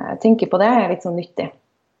tenke på det er litt sånn nyttig.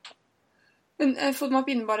 Men FODMAP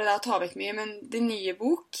innebærer det å ta vekk mye, men din nye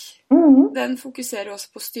bok, den fokuserer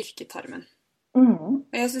også på styrketarmen.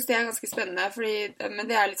 Og jeg synes det er ganske spennende, men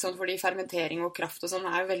det er litt sånn fordi fermentering og kraft og sånn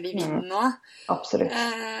er jo veldig i vinden nå. Absolutt.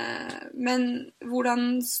 Men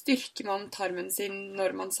hvordan styrker man tarmen sin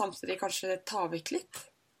når man samtidig kanskje tar vekk litt?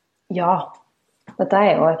 Ja, dette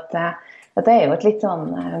er jo et litt sånn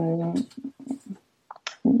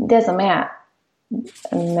det som er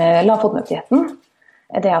med lavfodmap-dietten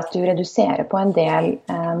er det at du reduserer på en del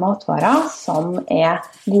matvarer som er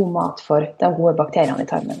god mat for de gode bakteriene i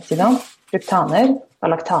tarmen. Fruktaner og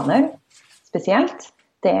laktaner spesielt.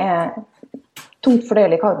 Det er tungt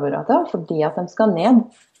fordøyelige karbohydrater fordi at de skal ned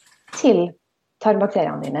til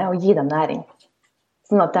tarmbakteriene dine og gi dem næring.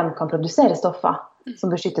 Sånn at de kan produsere stoffer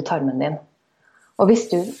som beskytter tarmen din. Og hvis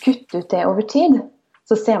du kutter ut det over tid,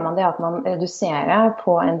 så ser man det at man reduserer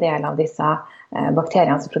på en del av disse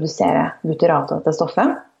bakteriene som produserer butyrat av dette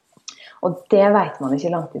stoffet. Og det vet man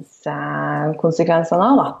ikke langtidskonsekvensene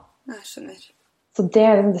av, da. Jeg skjønner. Så det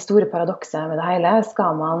er det store paradokset med det hele.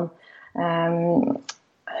 Skal man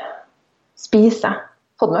spise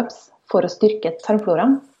FODMAPs for å styrke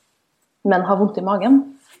tarmfloraen, men ha vondt i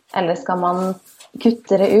magen? Eller skal man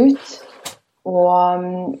kutte det ut og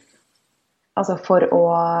for å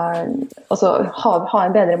ha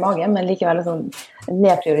en bedre mage, men likevel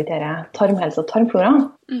nedprioritere tarmhelse og tarmflora?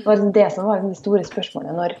 Det var det som var det store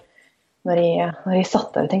spørsmålet når jeg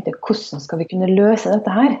satt der og tenkte, hvordan skal vi kunne løse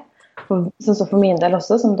dette her? Sånn som for min del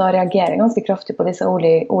også, som da reagerer ganske kraftig på disse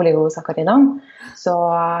oligosakkaridene, så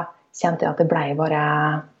kjente jeg at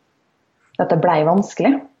dette ble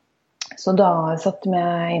vanskelig. Så da satte jeg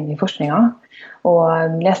meg inn i forskningen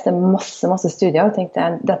og leste masse studier og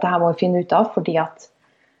tenkte dette her må vi finne ut av, fordi at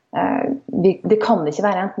det kan ikke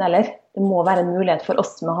være enten eller. Det må være en mulighet for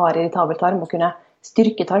oss som har irritabel tarm å kunne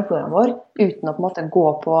styrke tarmfloraen vår uten å på en måte gå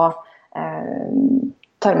på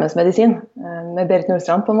tarmens medisin med Berit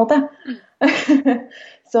Nordstrand på en måte.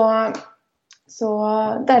 så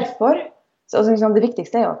derfor det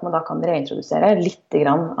viktigste er jo at man da kan reintrodusere litt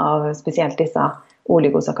grann av spesielt disse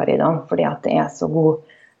oligosakkaridene, fordi at det er så god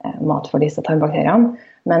mat for disse tarmbakteriene.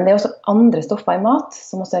 Men det er også andre stoffer i mat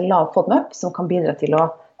som også er lav FODMAP, som kan bidra til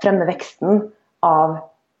å fremme veksten av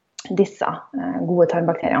disse gode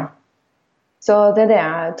tarmbakteriene. Så det er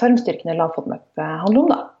det tarmstyrkende lav FODMAP handler om,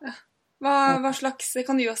 da. Hva slags,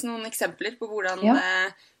 kan du gi oss noen eksempler på hvordan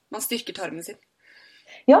man styrker tarmen sin?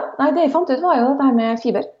 Ja, det jeg fant ut var jo dette her med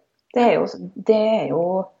fiber. Det er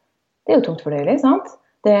jo tungt fordøyelig, sant?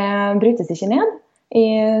 Det brytes ikke ned i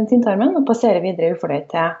tynntarmen og passerer videre ufordøyd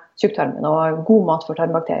til tjukktarmen og god mat for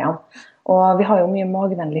tarmbakteriene. Og vi har jo mye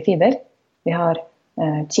magevennlig fiber. Vi har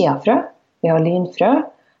chiafrø, vi har linfrø,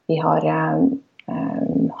 vi har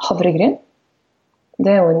havregryn. Det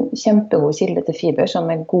er jo en kjempegod kilde til fiber som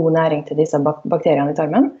er god næring til disse bakteriene i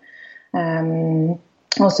tarmen.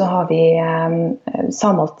 Og så har vi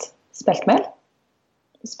samalt speltmel.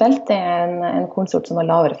 Spelt er en kornsort som har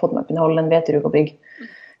lavere FODMAP-innhold enn hveterug og bygg.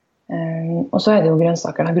 Og så er det jo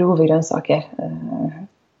grønnsaker, grove grønnsaker,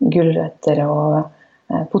 gulrøtter og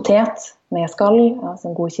potet med skall, altså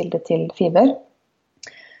en god kilde til fiber.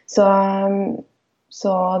 Så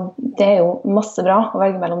det er jo masse bra å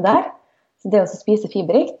velge mellom der. Så det å spise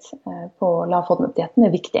fiberrikt på lav FODMAP-dietten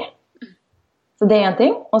er viktig. Så det er en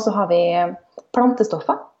ting. Og så har vi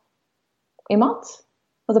plantestoffer i mat.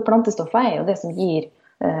 Altså plantestoffer er jo det som gir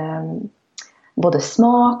både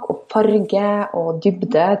smak og farge og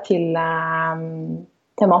dybde til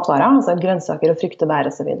matvarer, altså grønnsaker og frukt og bær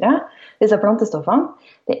og så videre. Disse plantestoffene,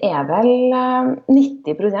 det er vel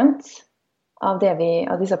 90% av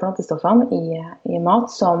disse plantestoffene i mat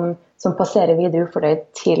som passerer videre ufordøyd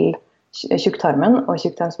til tjukktarmen og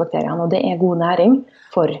tjukktarmsbakteriene, og det er god næring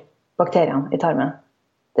for bakteriene i tarmen.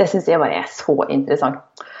 Det synes jeg bare er så interessant.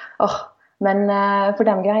 Men for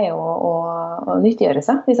dem greier å nyttiggjøre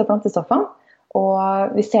seg disse plantestoffene,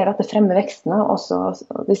 og vi ser at det fremmer vekstene, også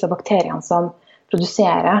disse bakteriene som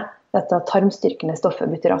produserer dette tarmstyrkende stoffet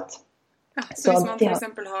butyrat. Ja, så hvis man for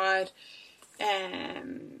eksempel har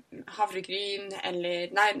havregryn,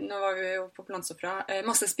 nå var vi jo på plantstoffer,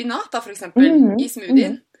 masse spinat da, for eksempel, i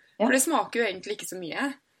smoothien. Ja. For det smaker jo egentlig ikke så mye.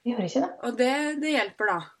 Det gjør ikke det. Og det hjelper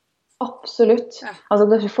da. Absolutt. Ja. Altså,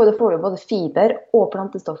 da får du både fiber og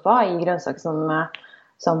plantestoffer i grønnsaker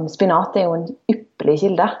som spinat. Det er jo en ypperlig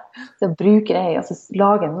kilde. Så bruker det, altså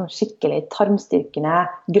lage en skikkelig tarmstyrkende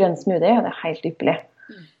grønn smoothie, det er helt ypperlig.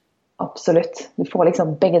 Absolutt. Du får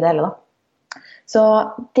liksom begge deler da. Så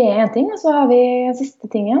det er en ting, og så har vi siste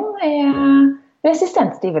tingen, er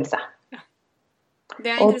resistent stivelse. Ja.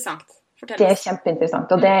 Det er interessant. Det er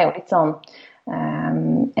kjempeinteressant, og det er jo litt sånn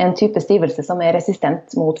en type stivelse som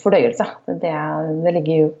resistent mot fordøyelse. Det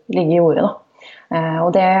ligger i ordet da. Og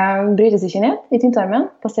det brytes ikke ned i tynntarmen,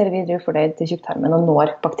 passerer videre ufordøyd til tjukktarmen og når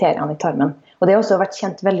bakteriene i tarmen. Og det har også vært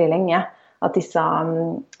kjent veldig lenge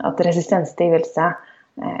at resistent stivelse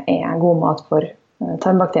god mat for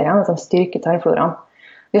tarmbakteriene, at de styrker tarmfloraen.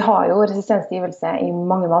 Vi har jo resistent stivelse i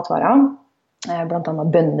mange matvarer, blant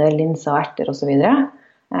annet bønner, linser, erter og så videre.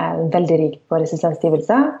 Veldig rikt på resistent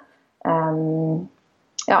stivelse.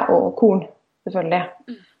 Ja, og korn, selvfølgelig.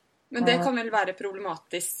 Men det kan vel være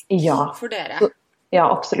problematisk for dere? Ja,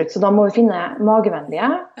 absolutt. Så da må vi finne magevennlige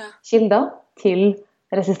kilder til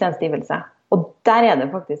resistent stivelse. Og der det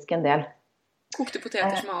faktisk en del. Kokte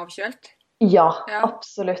poteter som avkjølt? Ja,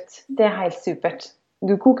 absolutt. Det helt supert.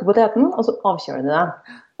 Du koker poteten, og så avkjøler du den.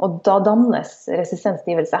 Og da dannes resistent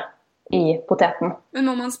stivelse i poteten. Men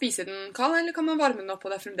må man spise den kald, eller kan man varme den opp,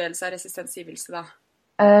 og det fremdeles resistent stivelse da?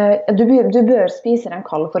 Du bør spise den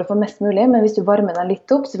kald for å få mest mulig, men hvis du varmer den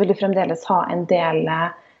litt opp, så vil du fremdeles ha en del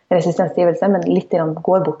resistent stivelse, men litt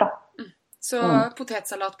går bort da. Så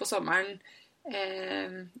potetsalat på sommeren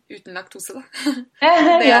uten laktose da?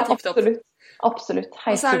 Det tipptopp. Absolutt.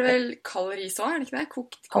 Og så det vel kald ris også, det ikke det?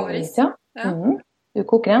 Kokt kald ris? Ja. Du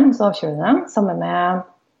koker den, så avkjøler du den, sammen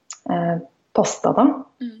med pasta da,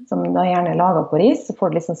 som da gjerne er laget på ris, så får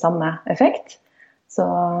du liksom samme effekt. Så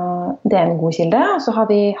det en god kilde. Og så har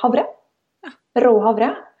vi havre. Rå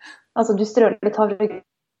havre. Altså du strør litt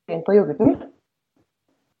havregryn på yoghurten.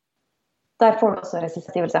 Der får du også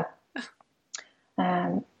resistent stivelse.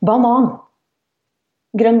 Banan.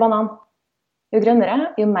 Grønn banan. Jo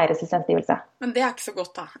grønnere, jo mer resistent stivelse. Men det ikke så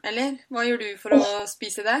godt da, eller? Hva gjør du for å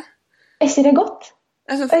spise det? Ikke det godt?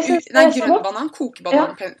 Grønn banan,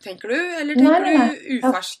 kokebanan, tenker du? Eller tenker du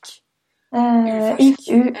ufersk?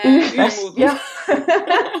 Ufersk, ja.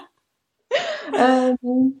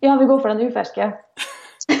 Ja, vi går for den uferske.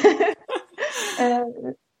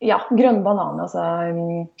 Ja, grønn banan, altså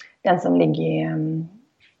den som ligger i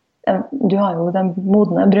du har jo den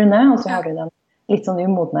modne brune, og så har du den litt sånn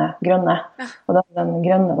umodne grønne. Og da den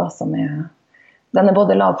grønne da, som den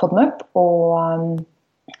både lav FODMAP og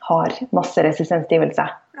har masse resistent stivelse.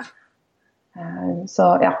 Så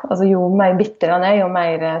ja, altså jo mer bitter den jo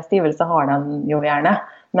mer stivelse har den jo gjerne.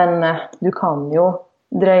 Men du kan jo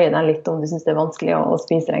drøye den litt om du synes det vanskelig å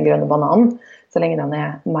spise den grønne bananen, så lenge den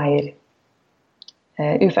mer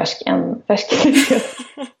ufersk enn fersk.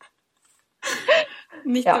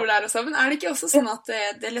 Nytt ord der også, men det ikke også sånn at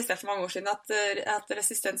det leste jeg for mange år siden, at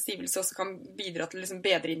resistent stivelse også kan bidra til liksom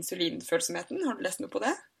bedre insulinfølsomheten? Har du lest noe på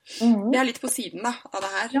det? Jeg litt på siden da, av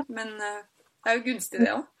det her, men det jo gunstig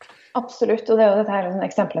det også. Absolutt, og det jo dette her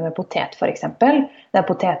eksempler med potet for eksempel, der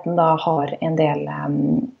poteten da har en del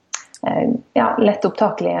lett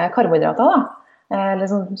opptakelige karbohydrater da, eller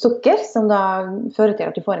sånn sukker, som da fører til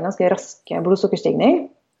at du får en ganske rask blodsukkerstigning.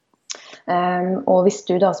 Og hvis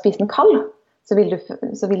du da spiser den kald, så vil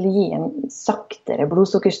det gi en saktere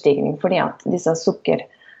blodsukkerstigning, fordi at disse altså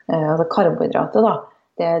karbohydrater da,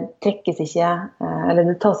 det trekkes ikke, eller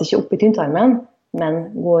det tas ikke opp i tynntarmen, men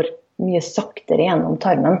går mye saktere gjennom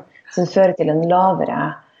tarmen, som fører til en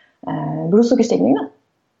lavere blodsukkerstigning da.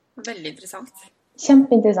 Veldig interessant.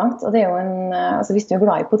 Kjempeinteressant, og det jo altså hvis du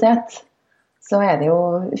glad i potet, så det jo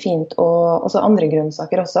fint, og også andre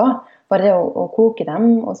grønnsaker også, bare det å koke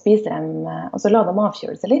dem og spise dem, og så la dem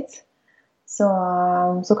avkjøle seg litt, så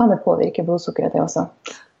kan det påvirke blodsukkeret det også.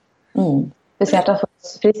 Spesielt for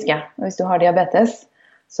oss friske, og hvis du har diabetes,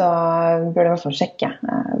 så bør du i hvert fall sjekke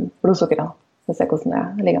blodsukkeret, for å se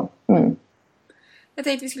hvordan det ligger an. Jeg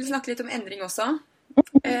tenkte vi skulle snakke litt om endring også.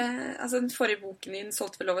 Altså den forrige boken din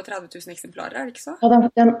solgte vel over 30 000 eksemplarer, det ikke så? Ja,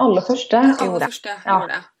 den aller første gjorde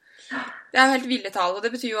det. Det jo helt ville tall, og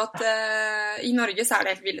det betyr jo at i Norge så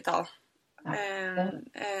det helt ville tall.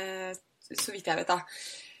 Så vidt jeg vet da.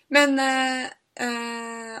 Men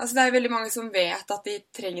altså det jo veldig mange som vet at de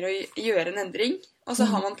trenger å gjøre en endring, og så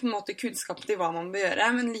har man på en måte kunnskap til hva man bør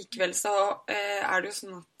gjøre, men likevel så det jo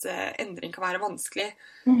sånn at endring kan være vanskelig.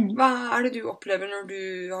 Hva det du opplever når du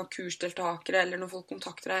har kursdeltakere, eller når folk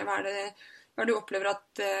kontakter deg? Hva det du opplever at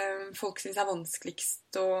folk synes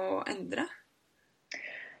vanskeligst å endre?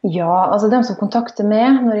 Ja, altså de som kontakter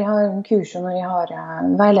meg når de har kurs og når de har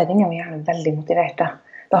veiledning, vi gjerne veldig motiverte.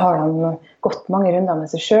 Da har de gått mange runder med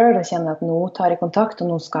seg selv og kjenner at nå tar jeg kontakt, og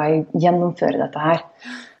nå skal jeg gjennomføre dette her.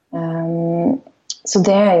 Så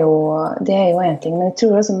det jo en ting, men jeg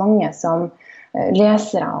tror også mange som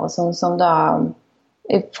lesere og sånn som da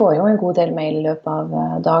får jo en god del mail i løpet av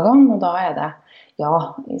dagene, og da det, ja,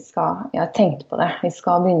 jeg har tenkt på det, jeg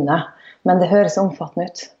skal begynne, men det høres omfattende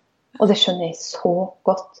ut. Og det skjønner jeg så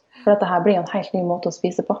godt, for dette her blir jo en helt ny måte å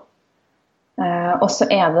spise på. Og så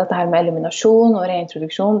det dette her med eliminasjon og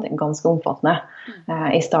reintroduksjon, det ganske omfattende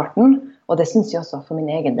i starten. Og det synes jeg også for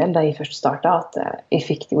min egen del, da jeg først startet, at jeg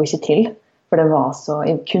fikk det jo ikke til. For det var så,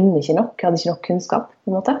 jeg kunne ikke nok, jeg hadde ikke nok kunnskap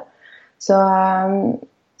på en måte. Så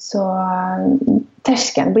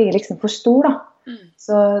terskelen blir liksom for stor da.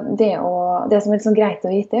 Så det som litt sånn greit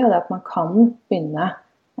å vite det at man kan begynne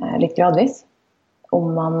litt gradvis.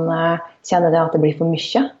 Om man kjenner det at det blir for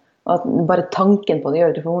mye. Og at bare tanken på det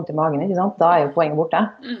gjør at du får vondt i magen, ikke sant? Da jo poenget borte.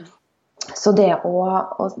 Så det å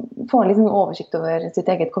få en liten oversikt over sitt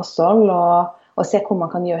eget kosthold og se hvor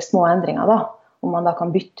man kan gjøre små endringer da. Om man da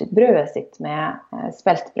kan bytte ut brødet sitt med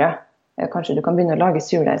speltbrød. Kanskje du kan begynne å lage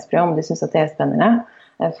surdeigsbrød om du synes at det spennende.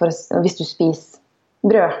 Hvis du spiser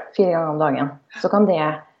brød 4 ganger om dagen, så kan det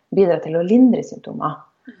bidra til å lindre symptomer.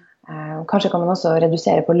 Kanskje kan man også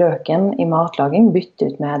redusere på løken i matlaging, bytte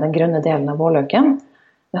ut med den grønne delen av vårløken.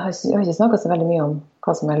 Jeg har ikke snakket så veldig mye om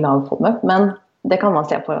hva som lav FODMAP, men det kan man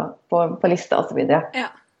se på lista og så videre. Ja.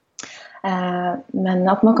 Men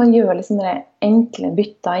at man kan gjøre liksom enkle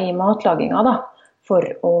bytter i matlaginga da, for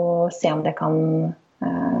å se om det kan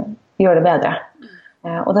gjøre det bedre.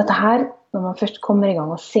 Og dette her, når man først kommer i gang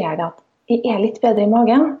og ser det at jeg litt bedre i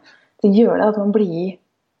magen, så gjør det at man blir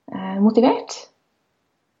motivert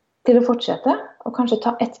til å fortsette, og kanskje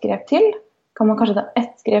ta ett grep til. Kan man kanskje ta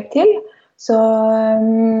ett grep til, så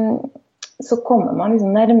kommer man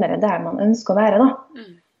liksom nærmere der man ønsker å være da.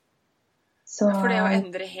 For det å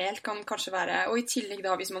endre helt kan kanskje være, og i tillegg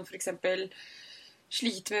da hvis man for eksempel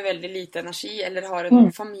sliter med veldig lite energi, eller har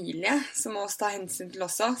en familie som må ta hensyn til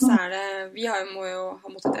også, så vi må jo ha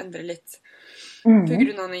måttet endre litt på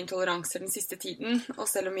grunn av intoleranser den siste tiden, og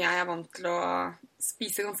selv om jeg vant til å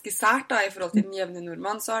spise ganske sært da, i forhold til den jevne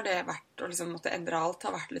nordmann, så har det vært å liksom måtte endre alt,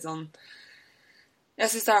 har vært litt sånn, jeg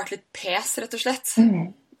synes det har vært litt pes, rett og slett.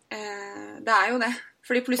 Det jo det.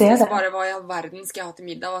 Fordi plutselig så bare, hva i all verden skal jeg ha til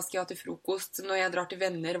middag, hva skal jeg ha til frokost? Når jeg drar til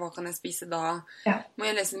venner, hva kan jeg spise da? Ja. Må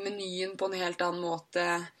jeg lese menyen på en helt annen måte?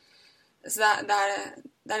 Så det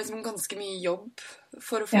liksom ganske mye jobb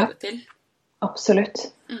for å få det til. Absolutt.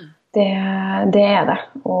 Det det.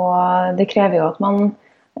 Og det krever jo at man,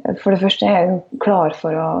 for det første klar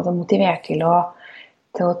for å motivere til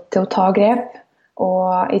å ta grep.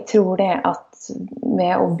 Og jeg tror det at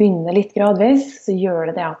ved å begynne litt gradvis, så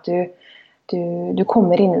gjør det at du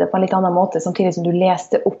kommer inn i det på en litt annen måte, samtidig som du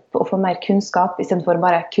leser det opp og får mer kunnskap, i stedet for å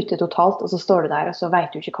bare kutte totalt, og så står du der, og så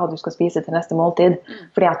vet du ikke hva du skal spise til neste måltid,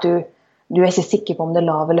 fordi at du ikke sikker på om det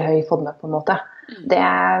lav eller høy FODMAP på en måte.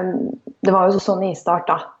 Det var jo sånn jeg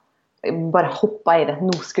startet. Jeg bare hoppet i det.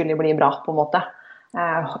 Nå skulle det bli bra på en måte.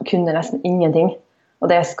 Jeg kunne nesten ingenting. Og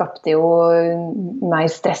det skapte jo mer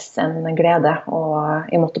stress enn glede, og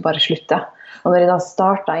jeg måtte bare slutte. Og når jeg da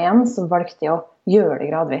startet igjen, så valgte jeg å gjøre det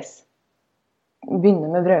gradvis. Begynne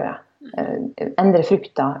med brødet, endre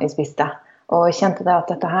frukta jeg spiste. Og jeg kjente det at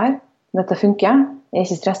dette funker, jeg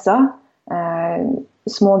ikke stresset.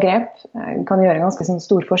 Små grep kan gjøre en ganske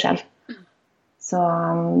stor forskjell. Så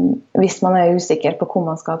hvis man usikker på hvor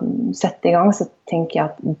man skal sette i gang, så tenker jeg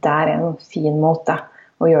at der en fin måte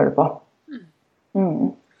å gjøre det på.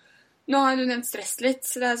 Nå har du nevnt stress litt,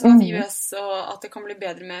 så det sånn at IBS og at det kan bli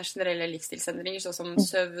bedre med generelle livsstilsendringer, sånn som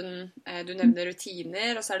søvn, du nevner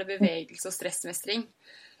rutiner, og så det bevegelse og stressmestring.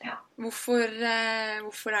 Hvorfor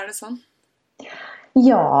det sånn?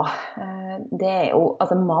 Ja, det jo,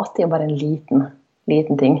 altså mat jo bare en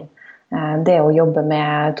liten ting. Det å jobbe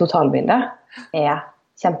med totalbildet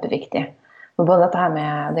kjempeviktig. Både dette her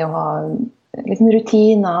med det å ha liksom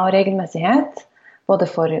rutiner og regelmessighet, både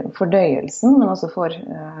for fordøyelsen, men også for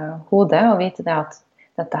hodet, og vite det at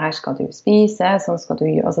dette her skal du spise, sånn skal du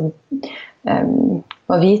gjøre,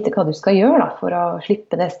 og vite hva du skal gjøre da, for å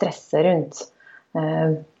slippe det stresset rundt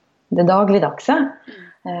det dagligdagse,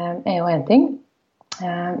 jo en ting.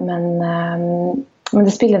 Men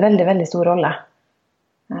det spiller veldig, veldig stor rolle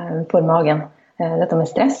for magen. Dette med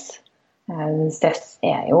stress. Stress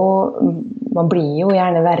jo, man blir jo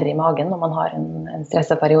gjerne verre i magen når man har en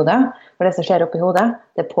stresset periode, for det som skjer oppi hodet,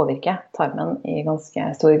 det påvirker tarmen i ganske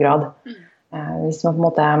stor grad. Hvis man på en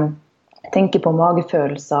måte tenker på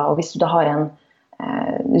magefølelser, og hvis du da har en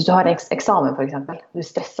eksamen for eksempel, du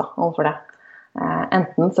stresser overfor det,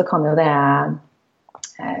 enten så kan jo det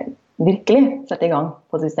virkelig sette i gang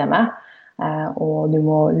på systemet, og du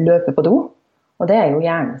må løpe på do, og det jo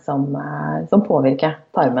hjernen som påvirker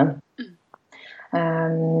tarmen.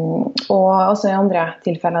 Og også i andre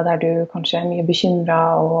tilfeller der du kanskje mye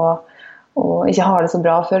bekymret og ikke har det så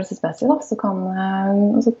bra følelsesmessig, da, så kan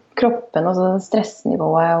også kroppen og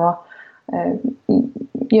stressnivået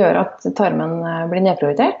gjøre at tarmen blir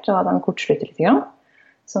nedprioritert, og at den kortslutter litt grann,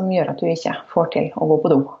 som gjør at du ikke får til å gå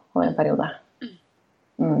på do over en periode.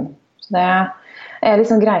 Så det er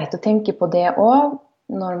liksom greit å tenke på det også,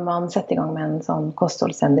 når man setter i gang med en sånn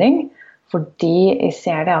kostholdsendring, fordi jeg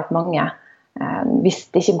ser det at mange, hvis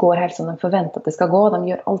det ikke går helt som de forventer at det skal gå, de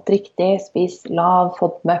gjør alt riktig, spis lav,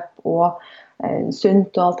 FODMAP og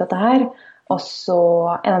sunt og alt dette her, og så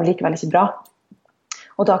er de likevel ikke bra.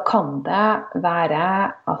 Og da kan det være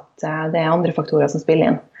at det er andre faktorer som spiller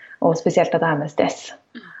inn, og spesielt at det er med stress.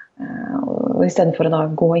 Og i stedet for å da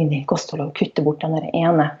gå inn i kosthold og kutte bort det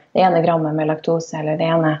ene grammet med laktose, eller det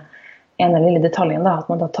ene lille detaljen, da, at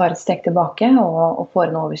man da tar et steg tilbake og får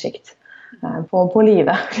en oversikt på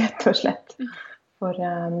livet, rett og slett. For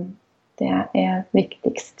det er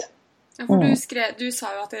viktigst. Ja, for du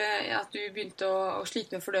sa jo at du begynte å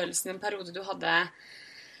slite med fordøyelsen i en periode du hadde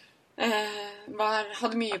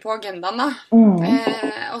mye på agendaen da.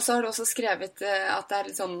 Og så har du også skrevet at det er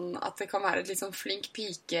litt sånn, at det kan være et litt sånn flink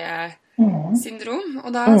pike-syndrom. Og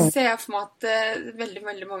da ser jeg for meg at veldig,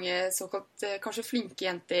 veldig mange såkalt kanskje flinke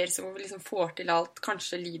jenter som liksom får til alt,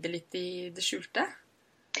 kanskje lider litt i det skjulte.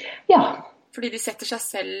 Ja. Fordi de setter seg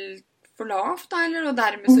selv for lavt da, eller? Og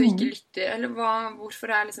dermed så ikke lytter, eller hvorfor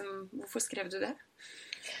skrev du det?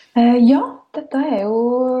 Ja, dette er jo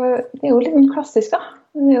litt sånn klassisk da.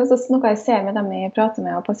 Det er jo også noe jeg ser med dem jeg prater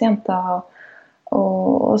med, og pasienter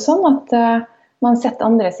og sånn, at man setter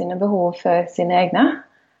andre sine behov for sine egne.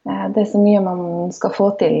 Det er så mye man skal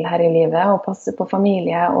få til her i livet, og passe på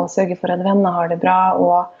familie, og sørge for at venner har det bra,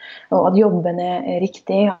 og at jobben er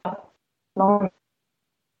riktig. At man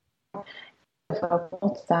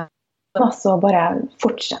så bare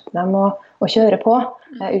fortsetter dem å kjøre på,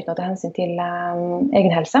 uten å ta hensyn til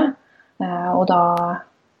egen helse. Og da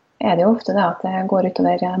er det jo ofte det at det går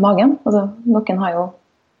utover magen. Altså, noen har jo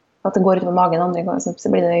at det går utover magen, andre ganger så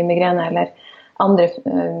blir det migrene eller andre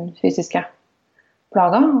fysiske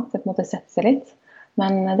plager, at det på en måte setter seg litt.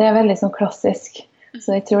 Men det er veldig sånn klassisk.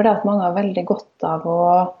 Så jeg tror det at mange har veldig godt av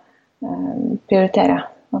å prioritere.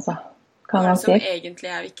 Altså, hva er det som egentlig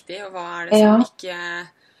er viktig, og hva er det som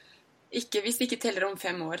ikke hvis det ikke teller om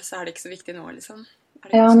 5 år, så er det ikke så viktig nå, liksom.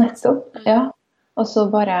 Ja, nettopp. Ja. Og så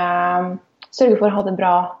bare sørge for å ha det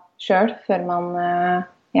bra selv, før man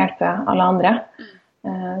hjelper alle andre.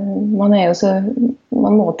 Man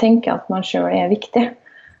må tenke at man selv er viktig.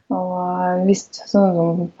 Og hvis,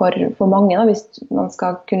 sånn for mange, da, hvis man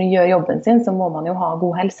skal kunne gjøre jobben sin, så må man jo ha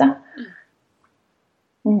god helse.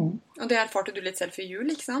 Og det erfarte du litt selv for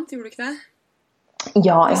jul, ikke sant? Gjorde du ikke det?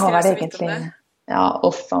 Ja, jeg har vært egentlig... Ja,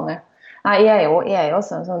 faen. Nei, jeg er jo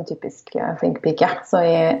også en sånn typisk flink pike, så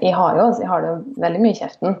jeg har det jo veldig mye i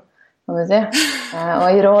kjeften, kan du si. Og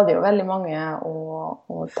jeg råder jo veldig mange å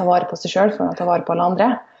ta vare på seg selv for å ta vare på alle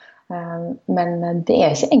andre. Men det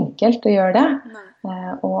er ikke enkelt å gjøre det.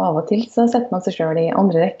 Og av og til så setter man seg selv i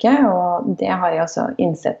andre rekke, og det har jeg også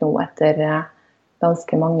innsett nå etter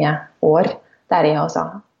ganske mange år, der jeg også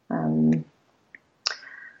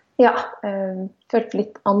ført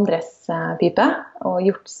litt andres pipe, og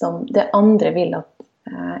gjort som det andre vil at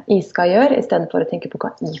jeg skal gjøre, i stedet for å tenke på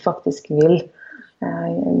hva jeg faktisk vil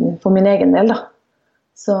for min egen del. Da.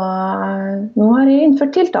 Så nå har jeg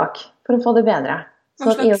innført tiltak for å få det bedre.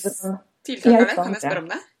 Hva slags tiltak er det? Kan jeg spørre om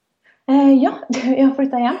det? Ja, jeg har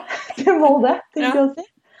flyttet hjem til Molde,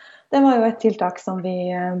 Det var jo et tiltak som vi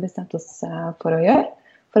bestemte oss for å gjøre,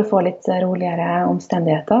 for å få litt roligere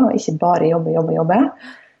omstendigheter, og ikke bare jobbe,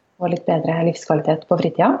 og litt bedre livskvalitet på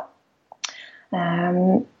fritida.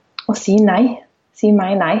 Og si nei. Si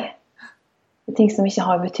meg nei. Det er ting som ikke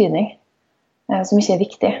har betydning, som ikke er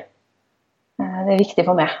viktig. Det er viktig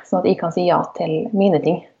for meg, sånn at jeg kan si ja til mine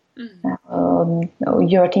ting. Og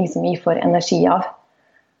gjøre ting som jeg får energi av.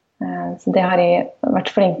 Så det har jeg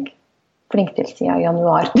vært flink til siden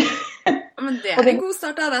januar. Men det er en god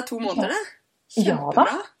start da, det er 2 måneder det.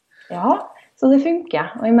 Kjempebra. Ja, så det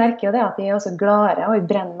funker. Og jeg merker jo det at jeg er også gladere, og jeg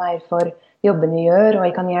brenner mer for jobben jeg gjør, og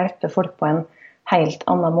jeg kan hjelpe folk på en helt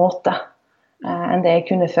annen måte enn det jeg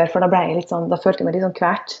kunne før. For da følte jeg meg litt sånn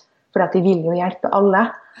kvært, for jeg vil jo hjelpe alle,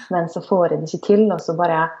 men så får jeg det ikke til, og så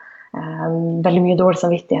bare veldig mye dårlig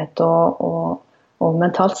samvittighet og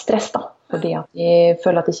mentalt stress da, fordi at jeg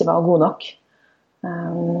føler at jeg ikke var god nok.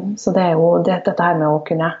 Så det er jo dette her med å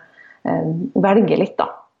kunne velge litt da,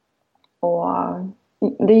 og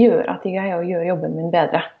det gjør at jeg greier å gjøre jobben min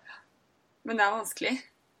bedre. Men det er vanskelig.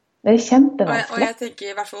 Det er kjempevanskelig. Og jeg tenker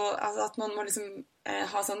i hvert fall at man må liksom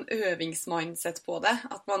ha sånn øvingsmindset på det.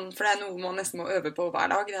 For det er noe man nesten må øve på hver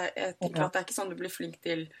dag. Jeg tenker at det er ikke sånn du blir flink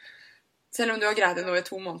til. Selv om du har greid det nå i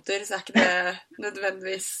 2 måneder, så er ikke det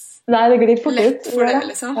nødvendigvis lett for det,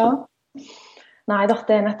 liksom. Ja. Nei, det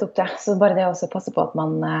er nettopp det. Så bare det å passe på at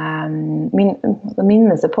man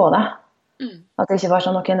minner seg på det. At det ikke var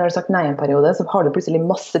sånn, ok, når du har sagt nei en periode, så har du plutselig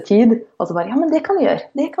masse tid, og så bare, ja, men det kan du gjøre,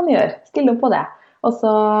 stille opp på det. Og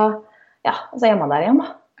så, ja, så er man der igjen, da.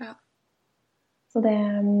 Ja. Så det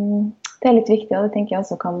er litt viktig, og det tenker jeg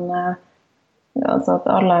også kan, altså at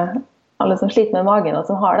alle som sliter med magen, og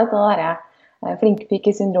som har dette der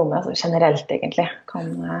flinkpike-syndromet, altså generelt egentlig, kan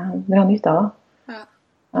dra nytte av det.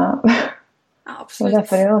 Ja, absolutt. Og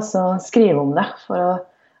derfor er jeg også skrive om det, for å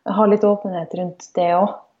ha litt åpenhet rundt det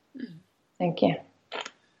også, tenker jeg.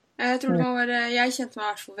 Jeg tror jeg kjente meg i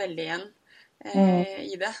hvert fall veldig igjen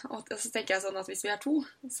i det, og så tenker jeg sånn at hvis vi er 2,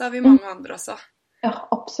 så er vi mange andre også. Ja,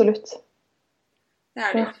 absolutt. Det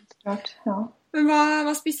er det. Klart, ja. Men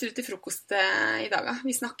hva spiser du til frokost i dag da?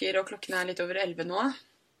 Vi snakker, og klokken er litt over 11 nå.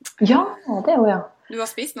 Ja, det er jo, ja. Du har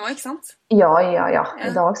spist nå, ikke sant? Ja. I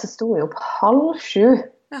dag så sto jeg opp 6:30.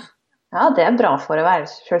 Ja, det er bra for å være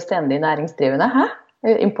selvstendig næringsdrivende, hæ? Jeg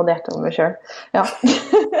er imponert over meg selv. Ja.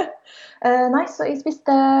 Nei, så jeg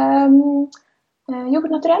spiste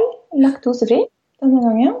yoghurt naturell, laktosefri denne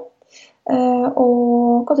gangen,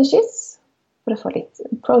 og cottage cheese, for å få litt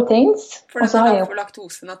proteins. For det er for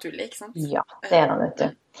laktose naturlig, ikke sant? Ja, det er det, vet du.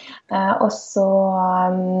 Og så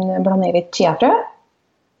blander jeg litt chiafrø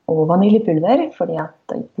og vaniljepulver, fordi at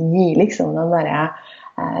det gir liksom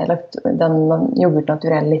den yoghurt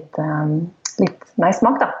naturell litt mer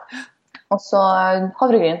smak, da. Og så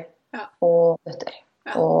havregryn og nøtter,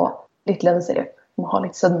 og litt lønnsirup. Må ha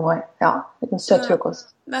litt sødme, litt søt frokost.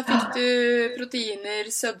 Der fikk du proteiner,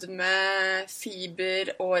 sødme, fiber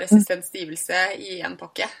og resistent stivelse i en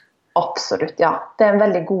pakke. Absolutt, ja. Det er en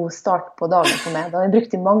veldig god start på dagen for meg. Det har jeg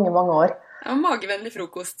brukt i mange, mange år. Ja, magevennlig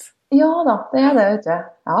frokost. Ja da, det er det, vet du.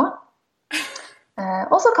 Ja.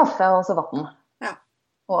 Og så kaffe, og så vatten. Ja.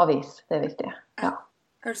 Og avis, det er viktig. Ja.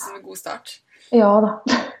 Hørtes som en god start. Ja da.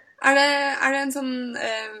 Er det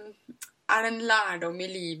en lærdom i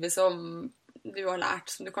livet som du har lært,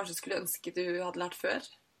 som du kanskje skulle ønske du hadde lært før?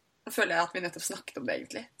 Da føler jeg at vi nettopp snakket om det,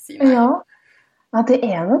 egentlig. Ja, det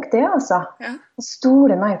er nok det, altså. Ja.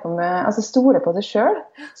 Stole mer på meg, altså stole på det selv.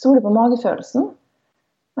 Stole på magefølelsen.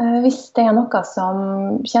 Hvis det er noe som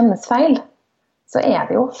kjennes feil, så er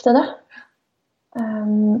det jo ofte det.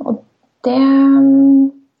 Og det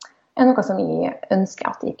er noe som jeg ønsker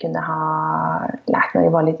at jeg kunne ha lært når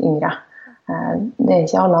jeg var litt yngre. Det er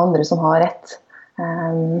ikke alle andre som har rett.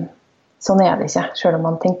 Sånn er det ikke, selv om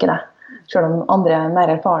man tenker det. Selv om andre er mer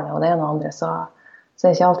erfarne og det ene og andre, så er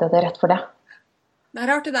det ikke alltid at det er rett for det. Det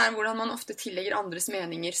er rart det der hvordan man ofte tillegger andres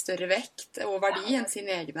meninger større vekt og verdi enn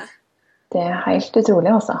sine egne. Det er helt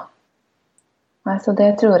utrolig, altså. Så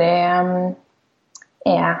det tror jeg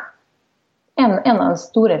er en av de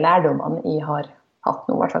store lærdommene jeg har hatt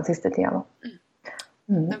nå, i hvert fall siste tida.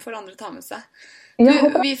 Den får andre ta med seg.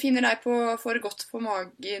 Vi finner deg på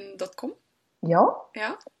forgodtformagen.com. Ja.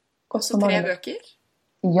 Også 3 bøker.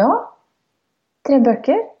 Ja, 3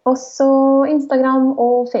 bøker. Også Instagram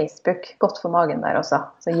og Facebook. Godt for magen der også.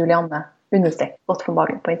 Så Julianne _godt for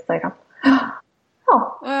magen på Instagram. Ja.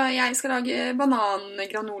 Og jeg skal lage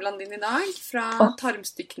banangranolaen din i dag fra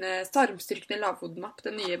tarmstyrkende lavfodmap.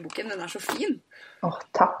 Den nye boken, den er så fin.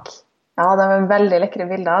 Takk. Ja, det var veldig lekre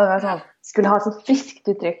bilder. Det var sånn, skulle ha så friskt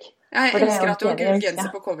uttrykk. Jeg elsker at du har gul genser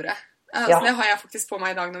på coveret. Så det har jeg faktisk på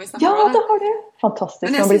meg i dag når vi snakker om det. Ja, det har du. Fantastisk.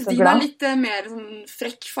 Men jeg synes din er litt mer sånn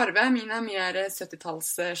frekk farve. Min er mer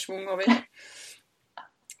 70-tallssvung over.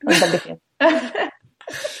 Veldig fin.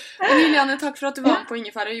 Men Julianne, takk for at du var med på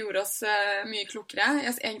Ingefær og gjorde oss mye klokere.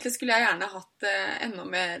 Egentlig skulle jeg gjerne hatt enda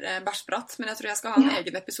mer bæsjprat, men jeg tror jeg skal ha en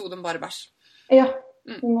egen episode om bare bæsj. Ja,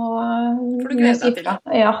 du må får du glede deg til.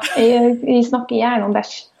 Ja, jeg snakker gjerne om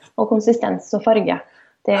bæsj og konsistens og farge.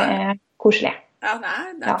 Det er koselig. Ja,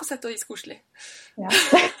 det er på sett og vis koselig. Ja.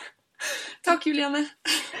 Takk, Julianne.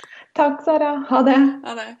 Takk, Sara. Ha det.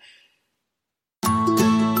 Ha det.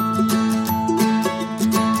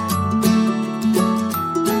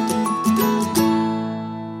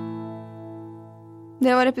 Det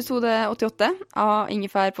var episode 88 av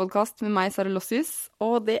Ingefær podcast med meg, Sara Lossius,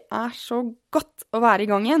 og det er så godt å være i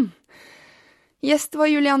gang igjen. Gjest var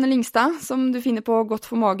Julianne Lyngstad, som du finner på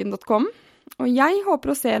godtformagen.com. Og jeg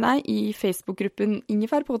håper å se deg i Facebook-gruppen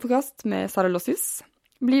Ingefær podcast med Sara Lossius.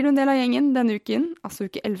 Blir du en del av gjengen denne uken, altså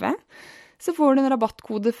uke 11, så får du en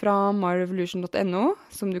rabattkode fra myrevolution.no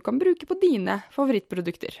som du kan bruke på dine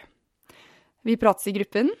favorittprodukter. Vi prates i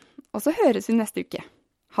gruppen, og så høres vi neste uke.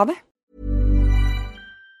 Ha det!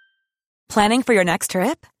 Planning for your next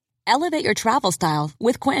trip? Elevate your travel style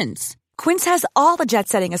with Quince. Quince has all the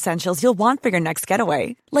jet-setting essentials you'll want for your next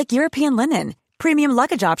getaway, like European linen, premium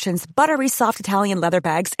luggage options, buttery soft Italian leather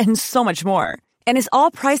bags, and so much more. And is all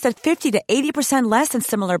priced at 50 to 80% less than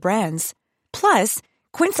similar brands. Plus,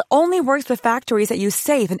 Quince only works with factories that use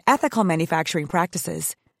safe and ethical manufacturing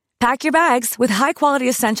practices. Pack your bags with high-quality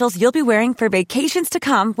essentials you'll be wearing for vacations to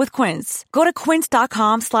come with Quince. Go to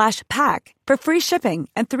quince.com/pack for free shipping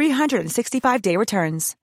and 365-day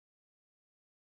returns.